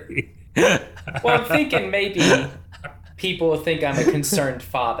scary. Well, I'm thinking maybe people think I'm a concerned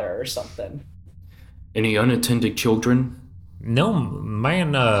father or something. Any unattended children? No,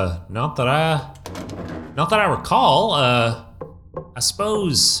 man, not that I recall. I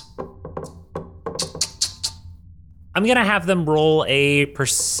suppose. I'm gonna have them roll a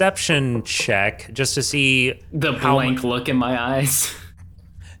perception check just to see The blank look in my eyes.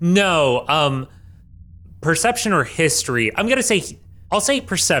 No, perception or history. I'll say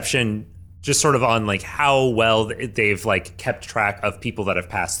perception, just sort of on like how well they've like kept track of people that have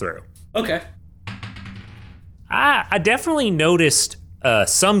passed through. Okay. I definitely noticed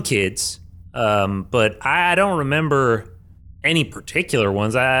some kids, but I don't remember any particular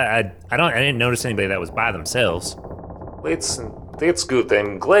ones. I didn't notice anybody that was by themselves. that's good.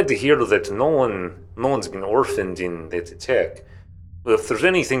 I'm glad to hear that no one's been orphaned in that attack. But if there's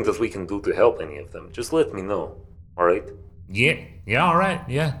anything that we can do to help any of them, just let me know. All right? Yeah, all right.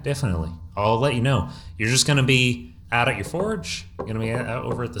 Yeah, definitely. I'll let you know. You're just gonna be out at your forge? You're gonna be out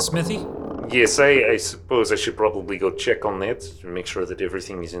over at the smithy? Yes, I suppose I should probably go check on that to make sure that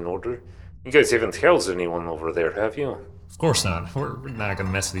everything is in order. You guys haven't housed anyone over there, have you? Of course not. We're not gonna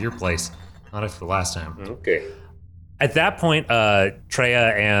mess with your place. Not after the last time. Okay. At that point,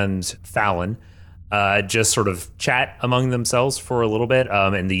 Treya and Fallon just sort of chat among themselves for a little bit,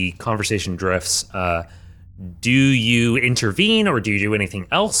 and the conversation drifts. Do you intervene or do you do anything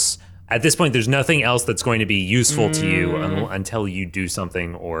else? At this point, there's nothing else that's going to be useful to you until you do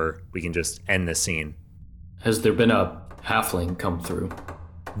something, or we can just end the scene. Has there been a halfling come through?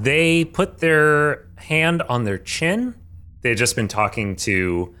 They put their hand on their chin. They had just been talking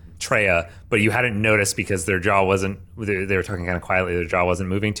to Treya, but you hadn't noticed because their jaw wasn't, they were talking kind of quietly, their jaw wasn't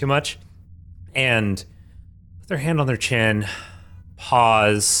moving too much. And put their hand on their chin,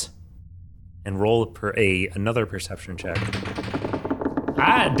 pause, and roll another perception check.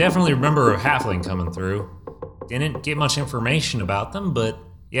 I definitely remember a halfling coming through. Didn't get much information about them, but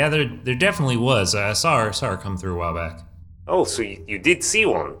yeah, there definitely was. I saw her come through a while back. Oh, so you did see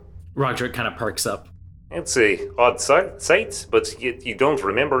one. Roderick kind of perks up. That's a odd sight, but you don't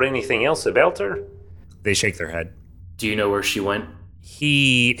remember anything else about her? They shake their head. Do you know where she went?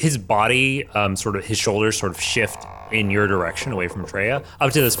 His body, his shoulders sort of shift in your direction away from Treya.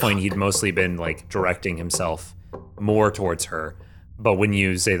 Up to this point, he'd mostly been like directing himself more towards her. But when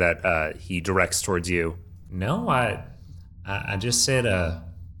you say that he directs towards you, No, I just said,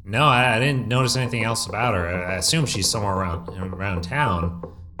 no, I didn't notice anything else about her. I assume she's somewhere around town,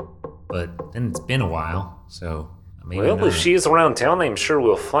 but then it's been a while, so maybe Well, not. if she is around town, I'm sure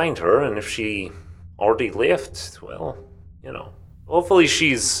we'll find her, and if she already left, well, hopefully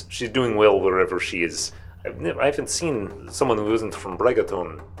she's doing well wherever she is. I haven't seen someone who isn't from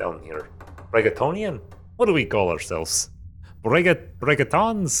Bregaton down here. Bregatonian? What do we call ourselves?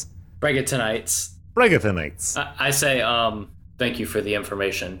 Bregatons? Bregatonites. Bregatonites. I say, thank you for the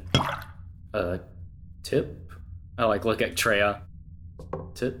information. Tip? I look at Treya.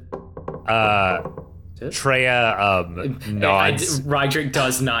 Tip? Tip? Treya nods. Roderick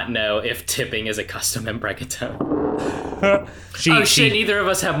does not know if tipping is a custom in Bregaton. She Neither of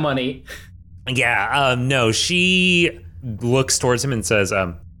us have money. Yeah, no, she looks towards him and says,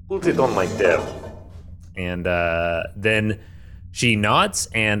 Put it on my tab. and then she nods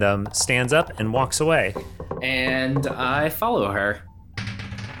and stands up and walks away. And I follow her.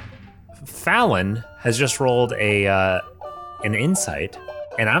 Fallon has just rolled an insight,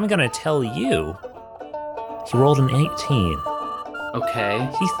 and I'm gonna tell you, he rolled an 18. Okay.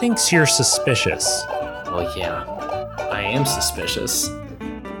 He thinks you're suspicious. Well, yeah. I am suspicious.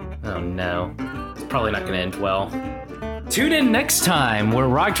 Oh no. It's probably not gonna end well. Tune in next time where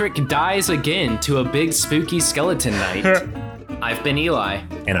Roderick dies again to a big spooky skeleton night. I've been Eli.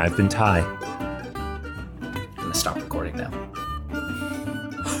 And I've been Ty. I'm gonna stop recording now.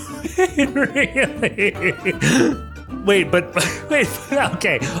 Really? Wait,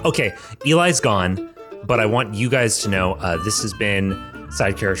 okay. Eli's gone, but I want you guys to know this has been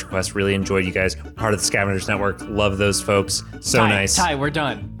Side Character Quest. Really enjoyed you guys. Part of the Scavengers Network. Love those folks. So Ty, nice. Ty, we're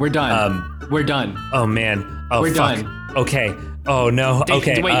done. We're done. Oh man. Oh, We're fuck. done. Okay. Oh no.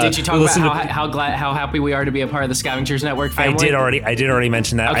 Okay. Did you talk listen about how happy we are to be a part of the Scavengers Network family? I did already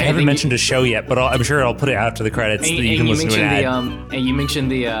mention that. Okay, I haven't mentioned a show yet, but I'm sure I'll put it after the credits. And, so you can listen to an ad. and you mentioned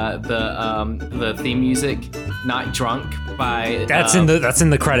the theme music, "Not Drunk" by. That's in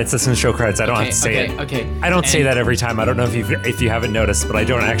the credits. That's in the show credits. I don't have to say it. Okay. I don't say that every time. I don't know if you haven't noticed, but I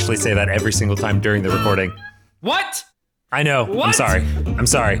don't actually say that every single time during the recording. What? I know. What? I'm sorry. I'm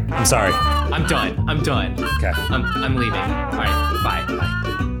done. Okay. I'm leaving. All right. Bye.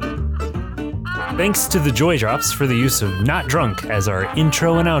 Thanks to the Joy Drops for the use of Not Drunk as our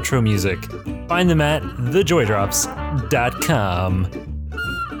intro and outro music. Find them at thejoydrops.com.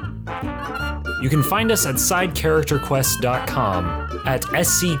 You can find us at sidecharacterquest.com, at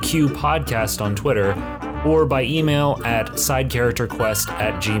SCQ Podcast on Twitter, or by email at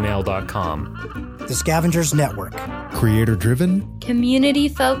sidecharacterquest@gmail.com. The Scavengers Network. Creator-driven,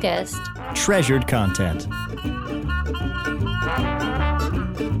 Community-focused. treasured content.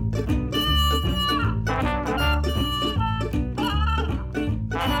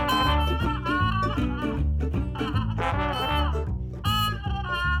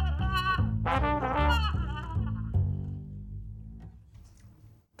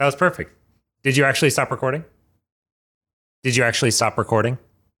 That was perfect. Did you actually stop recording?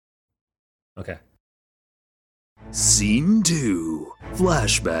 Okay. Scene 2.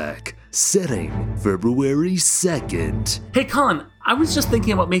 Flashback. Setting February 2nd. Hey, Colin, I was just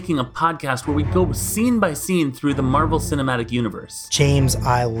thinking about making a podcast where we go scene by scene through the Marvel Cinematic Universe. James,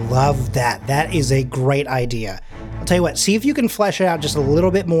 I love that. That is a great idea. I'll tell you what, see if you can flesh it out just a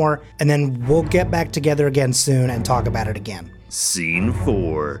little bit more, and then we'll get back together again soon and talk about it again. Scene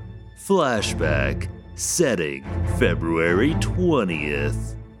 4. Flashback. Setting February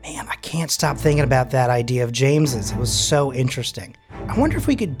 20th. Man, I can't stop thinking about that idea of James's. It was so interesting. I wonder if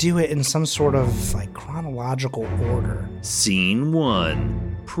we could do it in some sort of chronological order. Scene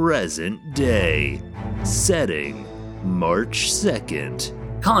 1. Present day. Setting March 2nd.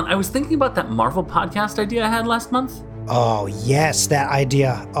 Colin, I was thinking about that Marvel podcast idea I had last month. Oh, yes, that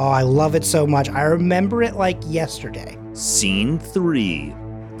idea. Oh, I love it so much. I remember it like yesterday. Scene 3.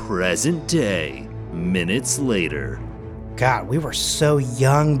 Present day. Minutes later. God, we were so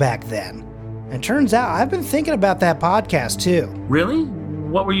young back then. And it turns out I've been thinking about that podcast too. Really?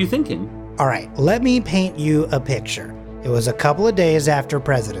 What were you thinking? All right, let me paint you a picture. It was a couple of days after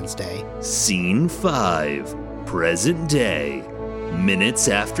President's Day. Scene 5. Present day. Minutes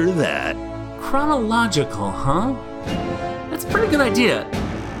after that. Chronological, huh? That's a pretty good idea.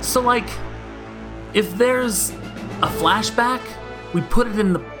 So, if there's a flashback, we put it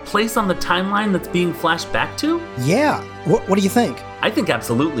in the place on the timeline that's being flashed back to? Yeah, what do you think? I think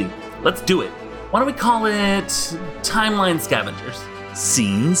absolutely. Let's do it. Why don't we call it Timeline Scavengers?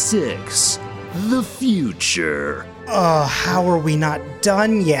 Scene 6. The future. Oh, how are we not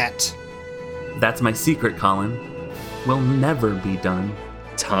done yet? That's my secret, Colin. We'll never be done.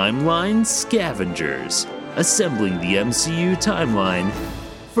 Timeline Scavengers. Assembling the MCU timeline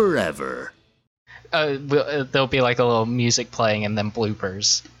forever. There'll be a little music playing and then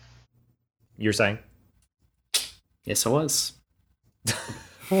bloopers. You're saying? Yes, I was.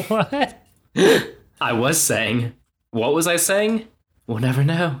 What? I was saying. What was I saying? We'll never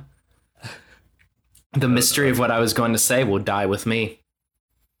know. The mystery of what I was going to say will die with me.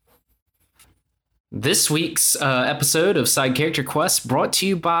 This week's episode of Side Character Quest brought to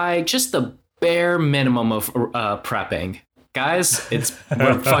you by just the bare minimum of prepping. Guys,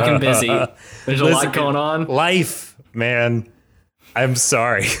 we're fucking busy. There's a lot going on. Life, man. I'm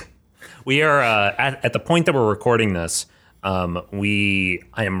sorry. We are at the point that we're recording this. I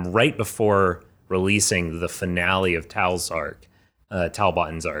am right before releasing the finale of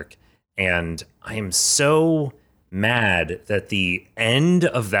Talbotton's arc, and I am so mad that the end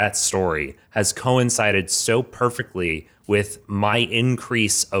of that story has coincided so perfectly with my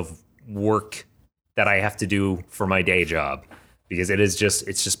increase of work that I have to do for my day job, because it's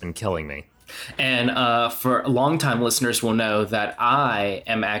just been killing me. And for longtime listeners will know that I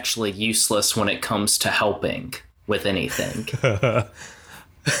am actually useless when it comes to helping with anything. I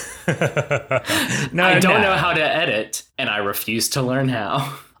don't know how to edit, and I refuse to learn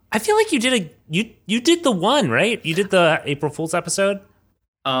how. I feel like you did you did the one, right? You did the April Fool's episode?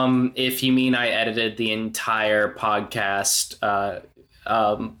 If you mean I edited the entire podcast,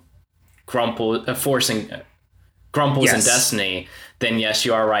 forcing Grumples and Destiny, then yes,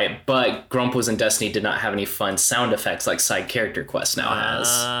 you are right. But Grumples and Destiny did not have any fun sound effects like Side Character Quest now has.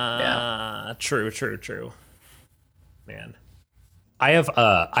 Yeah. True. Man. I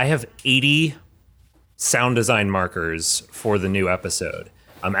have 80 sound design markers for the new episode.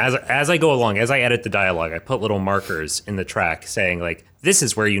 As I go along, as I edit the dialogue, I put little markers in the track saying like, this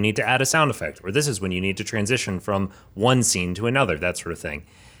is where you need to add a sound effect, or this is when you need to transition from one scene to another, that sort of thing.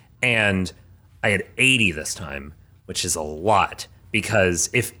 And I had 80 this time, which is a lot, because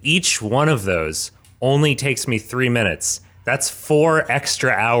if each one of those only takes me 3 minutes, that's 4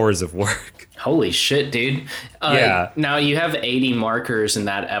 extra hours of work. Holy shit, dude. Yeah. Now you have 80 markers in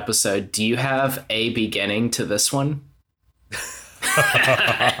that episode. Do you have a beginning to this one? Okay.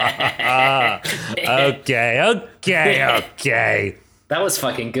 That was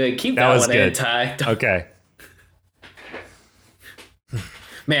fucking good. Keep that one in, Ty. Okay.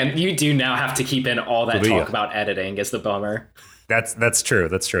 Man, you do now have to keep in all that talk about editing is the bummer. That's true.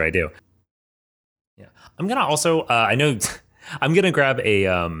 I do. Yeah. I'm gonna also I'm gonna grab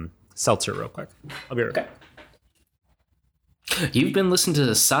a seltzer real quick. I'll be right back. You've been listening to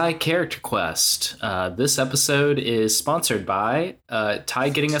the Side Character Quest. This episode is sponsored by Ty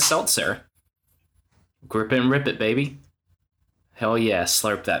getting a seltzer. Grip it and rip it, baby. Hell yeah,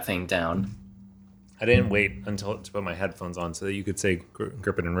 slurp that thing down. I didn't wait until to put my headphones on so that you could say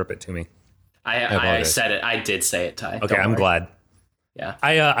grip it and rip it to me. I said it. I did say it, Ty. Okay, I'm glad. Yeah.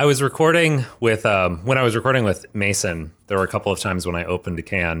 I was recording with when I was recording with Mason, there were a couple of times when I opened a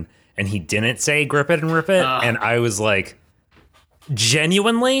can and he didn't say grip it and rip it, and I was like,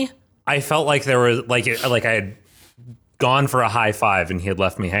 genuinely, I felt like there was like I had gone for a high five and he had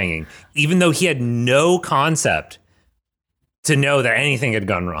left me hanging, even though he had no concept to know that anything had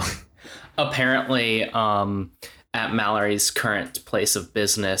gone wrong. Apparently, at Mallory's current place of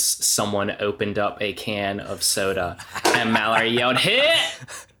business, someone opened up a can of soda and Mallory yelled, "Hit!"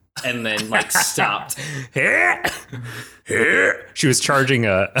 and then like stopped. Hit! She was charging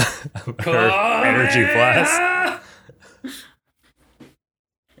her energy flask.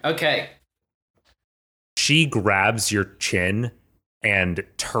 Okay. She grabs your chin and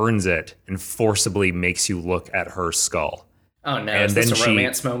turns it and forcibly makes you look at her skull. Oh no! And is then this a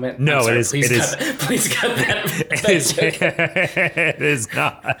romance moment? No, sorry, it is. Please cut that. It is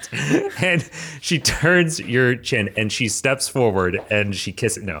not. And she turns your chin and she steps forward and she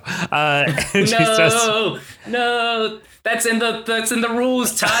kisses. No. And she says, no. That's in the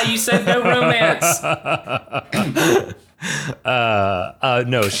rules, Ty. You said no romance.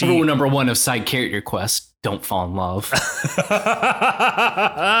 No. Rule number 1 of Side Character Quest: don't fall in love.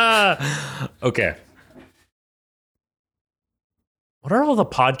 Okay. What are all the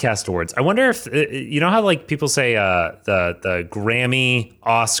podcast awards? I wonder if you know how like people say the Grammy,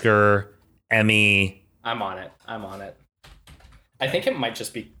 Oscar, Emmy. I'm on it. I think it might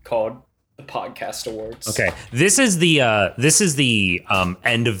just be called the Podcast Awards. Okay, this is the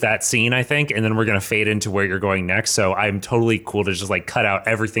end of that scene, I think, and then we're gonna fade into where you're going next. So I'm totally cool to just like cut out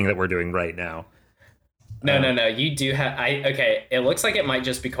everything that we're doing right now. No. You do have. Okay. It looks like it might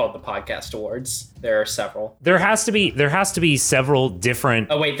just be called the Podcast Awards. There are several. There has to be several different.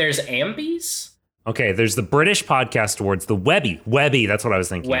 Oh wait, there's Ambies. Okay, there's the British Podcast Awards, the Webby. That's what I was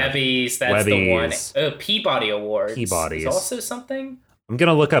thinking. Webbies. That's the one. Peabody Awards. Peabody's is also something. I'm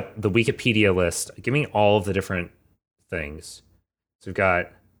gonna look up the Wikipedia list. Give me all of the different things. So we've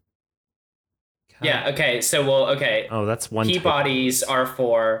got. Yeah. Okay. Okay. Oh, that's one. Peabodys are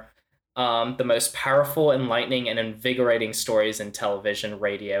for. The most powerful, enlightening, and invigorating stories in television,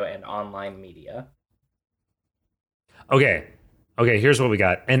 radio, and online media. Okay, here's what we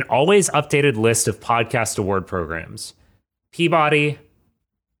got. An always updated list of podcast award programs. Peabody.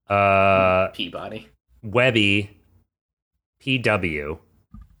 Webby. PW.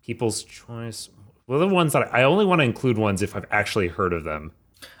 People's Choice. Well, the ones that I only want to include ones if I've actually heard of them.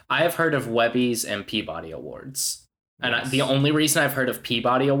 I have heard of Webbies and Peabody Awards. And the only reason I've heard of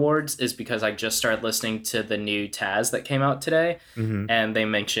Peabody Awards is because I just started listening to the new Taz that came out today, and they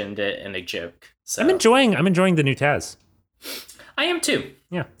mentioned it in a joke. So I'm enjoying the new Taz. I am too.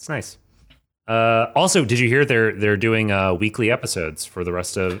 Yeah, it's nice. Also, did you hear they're doing weekly episodes for the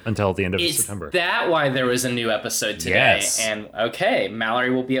rest of until the end of September? Is that why there was a new episode today? Yes. And okay, Mallory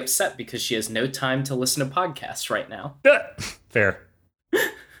will be upset because she has no time to listen to podcasts right now. Fair.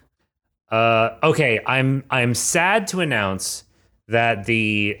 Okay, I'm sad to announce that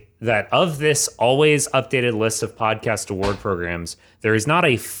of this always updated list of podcast award programs, there is not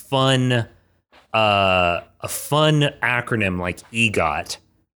a fun acronym like EGOT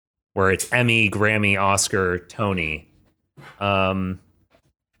where it's Emmy, Grammy, Oscar, Tony.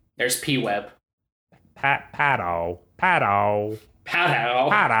 There's P-Web. Pato.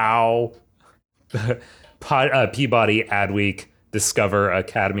 Peabody, Adweek, Discover,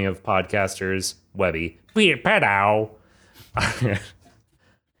 Academy of Podcasters, Webby. Pato.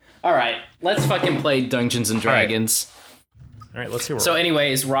 All right, let's fucking play Dungeons and Dragons. All right, let's hear So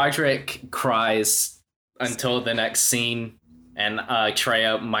anyways, Roderick cries until the next scene, and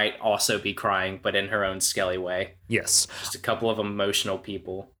Treya might also be crying, but in her own skelly way. Yes. Just a couple of emotional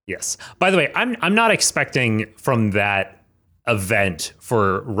people. Yes. By the way, I'm not expecting from that event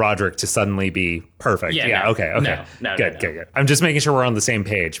for Roderick to suddenly be perfect. Yeah, okay. No, Good. I'm just making sure we're on the same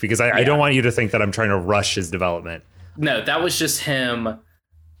page because I don't want you to think that I'm trying to rush his development. No, that was just him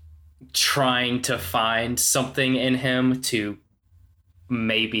trying to find something in him to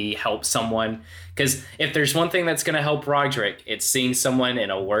maybe help someone. Because if there's one thing that's going to help Roderick, it's seeing someone in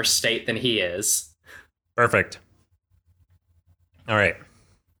a worse state than he is. Perfect. All right.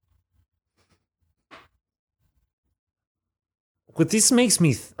 What this makes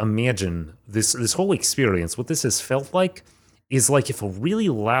me imagine, this whole experience, what this has felt like, is like if a really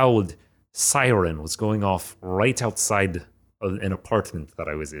loud siren was going off right outside an apartment that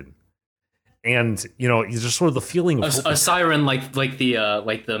I was in. And, you know, it's just sort of the feeling of a siren like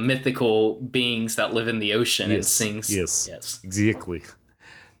the mythical beings that live in the ocean. It sings. Yes, exactly.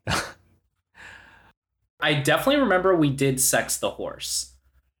 I definitely remember we did sex the horse.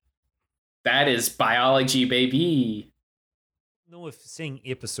 That is biology, baby. I don't know if saying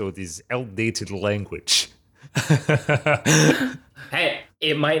episode is outdated language. Hey,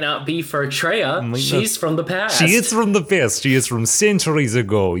 it might not be for Treya. She's from the past. She is from the past. She is from centuries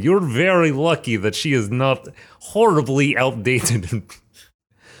ago. You're very lucky that she is not horribly outdated.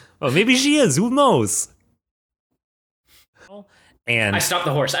 Well, maybe she is. Who knows? And I stopped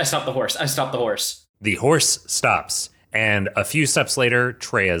the horse. The horse stops. And a few steps later,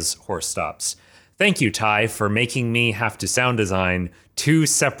 Treya's horse stops. Thank you, Ty, for making me have to sound design 2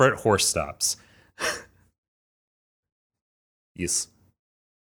 separate horse stops. Yes.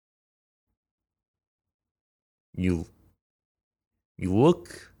 You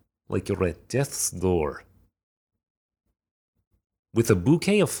look like you're at death's door with a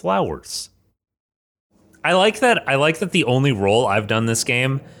bouquet of flowers. I like that the only roll I've done this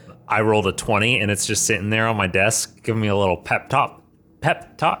game, I rolled a 20 and it's just sitting there on my desk giving me a little pep talk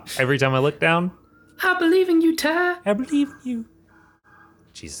every time I look down. I believe in you, Ty. I believe in you.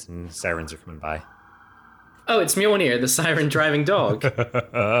 Jeez, sirens are coming by. Oh, it's Mjolnir, the siren driving dog.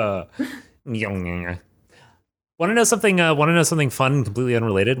 Want to know something? Fun and completely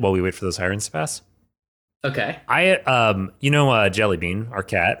unrelated while we wait for those sirens to pass? Okay. Jellybean, our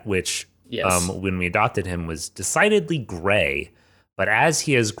cat, which when we adopted him was decidedly gray, but as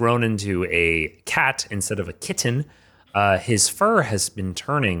he has grown into a cat instead of a kitten, his fur has been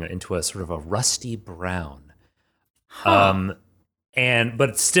turning into a sort of a rusty brown, but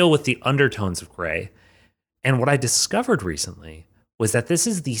still with the undertones of gray. And what I discovered recently was that this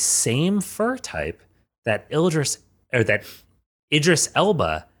is the same fur type that Idris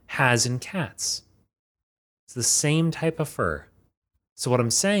Elba has in cats. It's the same type of fur. So what I'm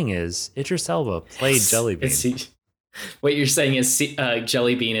saying is Idris Elba played Jellybean. What you're saying is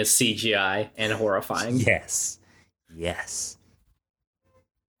Jellybean is CGI and horrifying. Yes.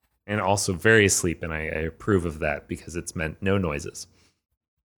 And also very asleep, and I approve of that because it's meant no noises.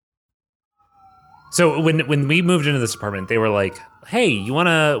 So when we moved into this apartment, they were like, "Hey, we want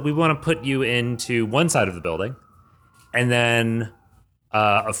to put you into one side of the building," and then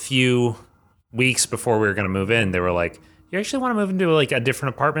a few weeks before we were going to move in, they were like, "You actually want to move into like a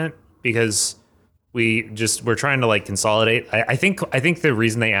different apartment because we're trying to like consolidate." I think the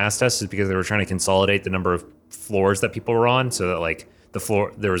reason they asked us is because they were trying to consolidate the number of floors that people were on, so that like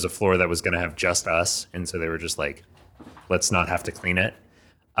there was a floor that was going to have just us, and so they were just like, "Let's not have to clean it."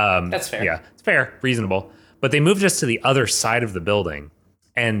 That's fair. Yeah, it's fair, reasonable. But they moved us to the other side of the building,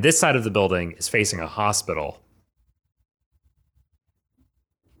 and this side of the building is facing a hospital.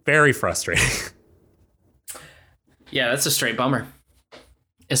 Very frustrating. Yeah, that's a straight bummer,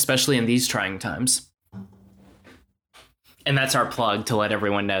 especially in these trying times. And that's our plug to let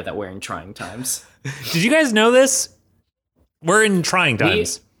everyone know that we're in trying times. Did you guys know this? We're in trying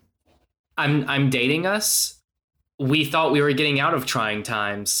times. I'm dating us. We thought we were getting out of trying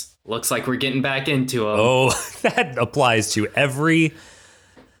times. Looks like we're getting back into them. Oh, that applies to every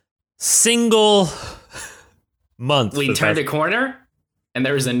single month. We turned a corner? and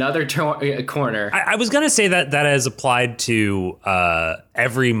there was another corner. I was gonna say that has applied to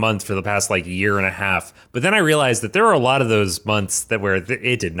every month for the past like year and a half, but then I realized that there were a lot of those months that where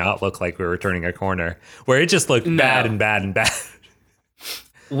it did not look like we were turning a corner, where it just looked bad and bad and bad.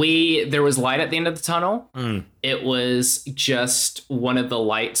 There was light at the end of the tunnel. It was just one of the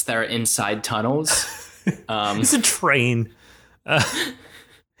lights that are inside tunnels. It's a train. It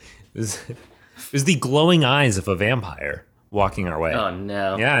was the glowing eyes of a vampire walking our way. Oh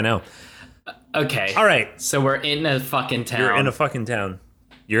no. Yeah, I know. Okay. All right. So we're in a fucking town. You're in a fucking town.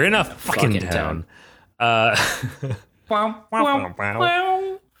 You're in a fucking town. No.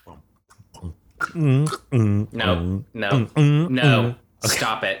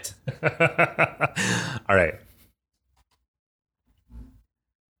 Stop it. All right.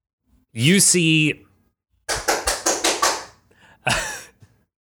 You see...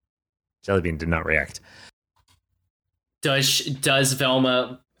 Jellybean did not react. Does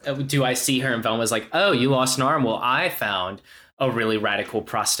Velma... Do I see her and Velma's like, oh, you lost an arm? Well, I found a really radical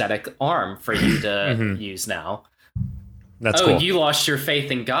prosthetic arm for you to use now. That's cool. You lost your faith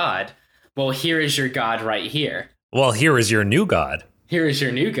in God. Well, here is your God right here. Well, here is your new God. Here is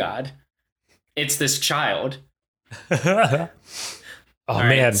your new God. It's this child. Oh,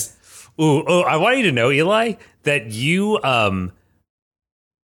 man. Ooh, I want you to know, Eli, that you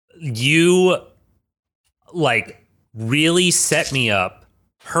like really set me up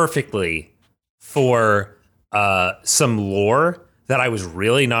perfectly for some lore that I was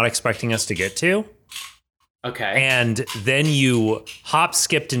really not expecting us to get to. Okay. And then you hop,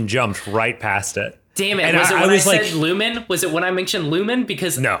 skipped, and jumped right past it. Damn it. And was it when I said Lumen? Was it when I mentioned Lumen?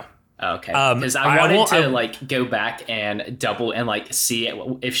 Because no. Okay. Because I wanted to like go back and double and like see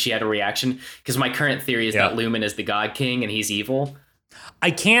if she had a reaction. Because my current theory is that Lumen is the God King and he's evil.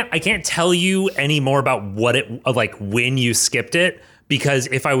 I can't tell you any more about what it like when you skipped it, because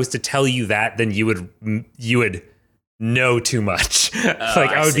if I was to tell you that, then you would know too much.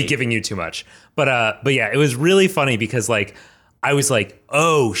 I would be giving you too much. But yeah, it was really funny because like I was like,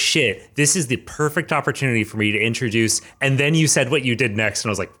 oh shit, this is the perfect opportunity for me to introduce. And then you said what you did next, and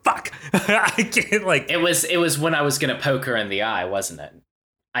I was like, fuck. I can't like. It was when I was gonna poke her in the eye, wasn't it?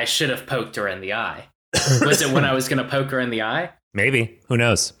 I should have poked her in the eye. Was it when I was gonna poke her in the eye? Maybe. Who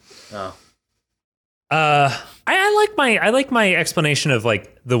knows? Oh. I like my explanation of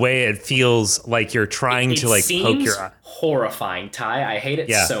like the way it feels like you're trying to like poke your eye. Horrifying, Ty. I hate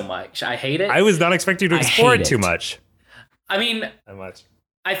it so much. I hate it. I was not expecting you to explore it too much. I mean, how much?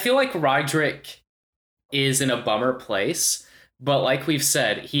 I feel like Roderick is in a bummer place, but like we've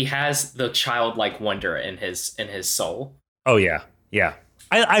said, he has the childlike wonder in his soul. Oh yeah, yeah.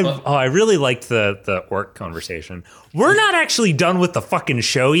 I really liked the orc conversation. We're not actually done with the fucking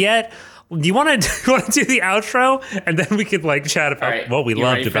show yet. Do you want to do the outro, and then we could like chat about what we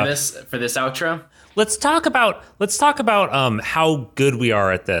loved about for this outro? Let's talk about how good we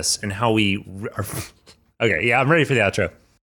are at this and how we are. Okay, yeah, I'm ready for the outro.